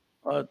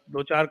 और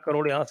 2-4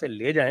 करोड़ यहाँ से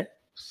ले जाएं,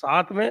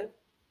 साथ में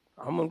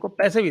हम उनको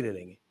पैसे भी दे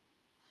देंगे।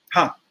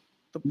 हाँ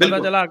तो पता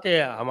चला कि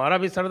हमारा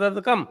भी सरदर्द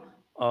कम,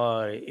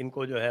 और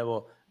इनको जो है वो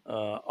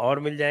और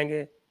मिल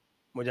जाएंगे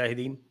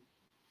मुजाहिदीन।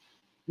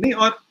 नहीं,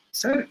 और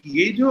सर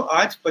ये जो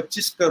आज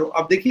 25 करोड़,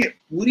 अब देखिए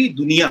पूरी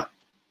दुनिया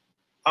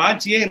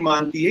आज ये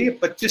मानती है ये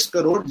 25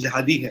 करोड़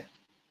जिहादी है।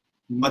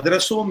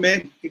 मदरसों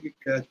में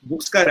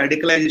बुक्स का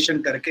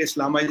रेडिकलाइजेशन करके,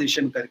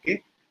 इस्लामाइजेशन करके,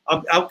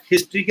 अब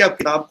हिस्ट्री की आप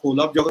किताब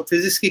खोलो, अब जो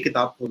फिजिक्स की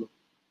किताब खोलो,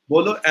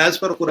 बोलो एज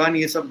पर कुरान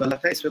ये सब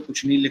गलत है, इसमें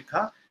कुछ नहीं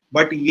लिखा,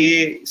 बट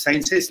ये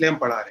साइंस है इसलिए हम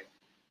पढ़ा रहे हैं।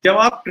 जब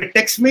आप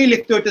टेक्स्ट में ही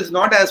लिखते हो it is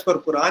not as per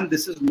Quran,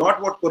 this is not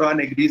what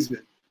Quran agrees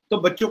with, तो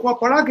बच्चों को आप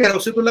पढ़ा के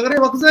उसे तो लग रहा है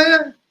वक्त है।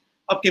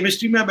 अब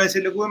केमिस्ट्री में आप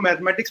ऐसे लिखोगे,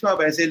 मैथमेटिक्स में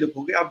आप ऐसे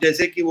लिखोगे, अब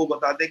जैसे कि वो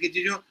बताते हैं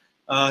कि जो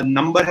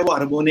नंबर है वो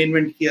अरबों ने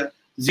इन्वेंट किया,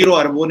 0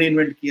 अरबों ने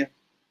इन्वेंट किया।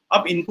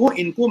 अब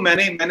इनको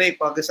मैंने एक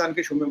पाकिस्तान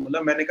के शो में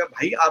बोला, मैंने कहा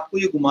भाई आपको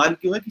ये गुमान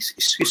क्यों है कि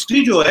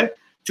हिस्ट्री जो है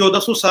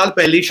 1400 साल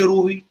पहले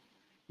शुरू हुई,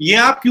 ये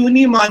आप क्यों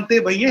नहीं मानते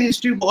भैया,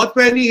 हिस्ट्री बहुत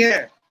पहली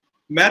है।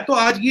 मैं तो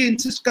आज ये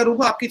इंसिस्ट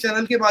करूंगा, आपके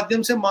चैनल के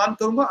माध्यम से मांग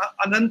करूंगा,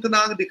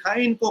 अनंतनाग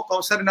दिखाएं इनको,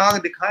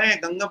 कौसरनाग दिखाएं,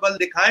 गंगाबल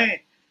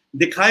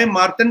दिखाएं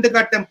मार्तंड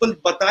का टेम्पल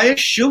बताए,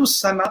 शिव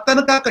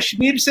सनातन का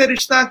कश्मीर से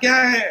रिश्ता क्या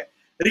है,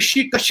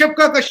 ऋषि कश्यप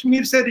का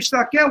कश्मीर से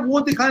रिश्ता क्या, वो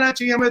दिखाना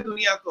चाहिए हमें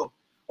दुनिया को।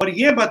 और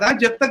ये बता,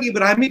 जब तक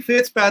इब्राहिमिक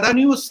फेथ पैदा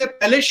नहीं हुई उससे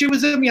पहले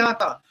शिविज्म यहाँ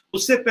था,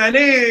 उससे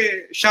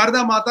पहले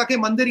शारदा माता के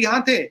मंदिर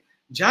यहाँ थे।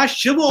 जहाँ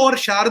शिव और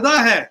शारदा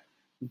है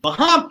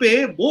वहां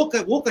पे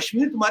वो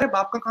कश्मीर तुम्हारे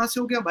बाप का कहां से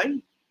हो गया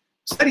भाई?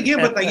 सर ये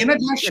बताइए ना,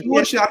 जहाँ शिव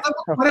और शारदा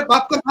तुम्हारे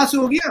बाप का कहां से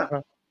हो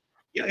गया?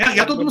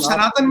 या तो तुम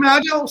सनातन में आ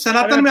जाओ,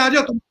 सनातन में आ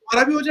जाओ,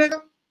 तुम्हारा भी हो जाएगा।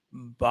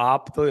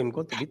 बाप तो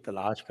इनको तभी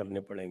तलाश करने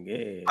पड़ेंगे।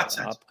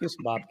 अच्छा, आप किस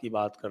बाप की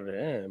बात कर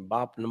रहे हैं?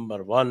 बाप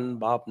नंबर 1,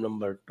 बाप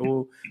नंबर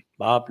 2,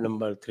 बाप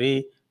number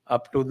 3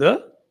 up to the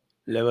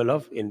level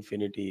of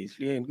infinity.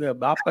 इसलिए इनको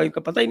बाप का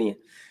इनका पता ही नहीं है।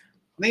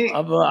 नहीं,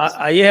 अब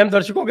आइए हम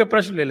दर्शकों के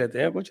प्रश्न ले लेते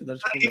हैं। कुछ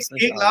दर्शकों के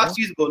प्रश्न एक लास्ट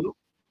चीज बोलूं,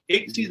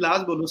 एक चीज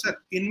लास्ट बोलूं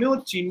सर, इनमें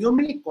और चीनियों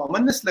में एक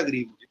कॉमननेस लग रही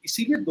है मुझे,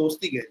 इसीलिए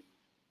दोस्ती गहरी,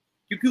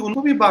 क्योंकि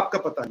उनको भी बाप का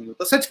पता नहीं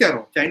होता। सच कह रहा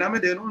हूँ, चाइना में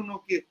दे रहा हूँ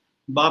उनके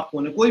बाप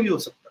कौन है, कोई भी हो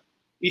सकता है,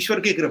 ईश्वर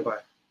की कृपा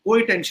है,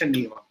 कोई टेंशन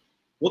नहीं है वहां,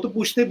 वो तो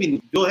पूछते भी नहीं,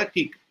 जो है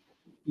ठीक।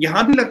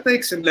 यहाँ भी लगता है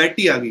एक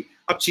सिमिलैरिटी आ गई,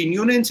 अब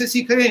चीनियों ने इनसे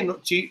सीखा है,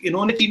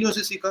 इन्होंने चीनियों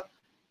से सीखा,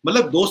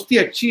 मतलब दोस्ती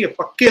अच्छी है,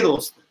 पक्के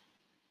दोस्त।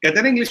 कहते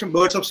हैं ना इंग्लिश में,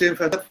 birds of same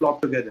feather flock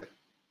together.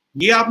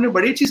 ये आपने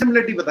बड़ी अच्छी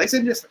सिमिलरिटी बताई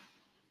संजय सर।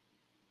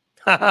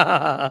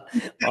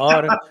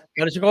 और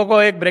दर्शकों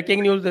को एक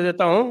ब्रेकिंग न्यूज दे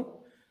देता हूं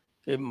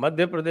कि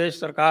मध्य प्रदेश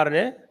सरकार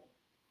ने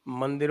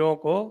मंदिरों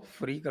को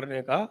फ्री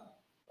करने का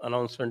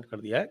अनाउंसमेंट कर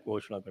दिया है,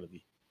 घोषणा कर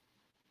दी।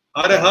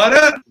 हर हर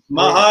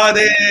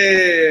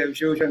महादेव,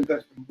 शिव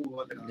शंकर,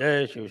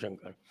 जय शिव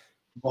शंकर।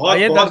 बहुत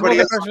आइए बहुत दर्शकों के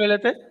बढ़िया। प्रश्न ले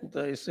लेते हैं।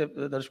 तो इससे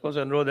दर्शकों से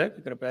अनुरोध है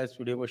कि कृपया इस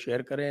वीडियो को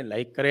शेयर करें,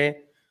 लाइक करें,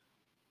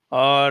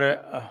 और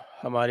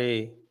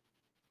हमारी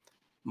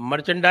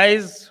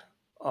मर्चेंडाइज,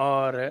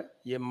 और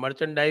ये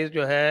मर्चेंडाइज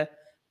जो है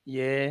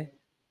ये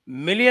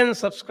मिलियन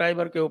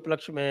सब्सक्राइबर के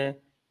उपलक्ष्य में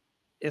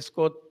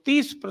इसको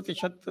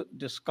 30%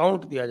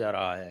 डिस्काउंट दिया जा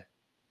रहा है।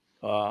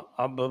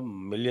 अब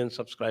मिलियन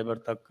सब्सक्राइबर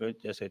तक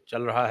जैसे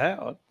चल रहा है,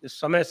 और इस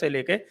समय से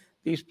लेके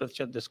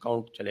 30%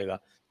 डिस्काउंट चलेगा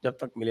जब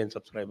तक मिलियन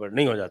सब्सक्राइबर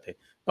नहीं हो जाते।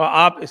 तो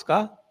आप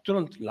इसका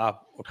तुरंत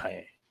लाभ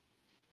उठाएं।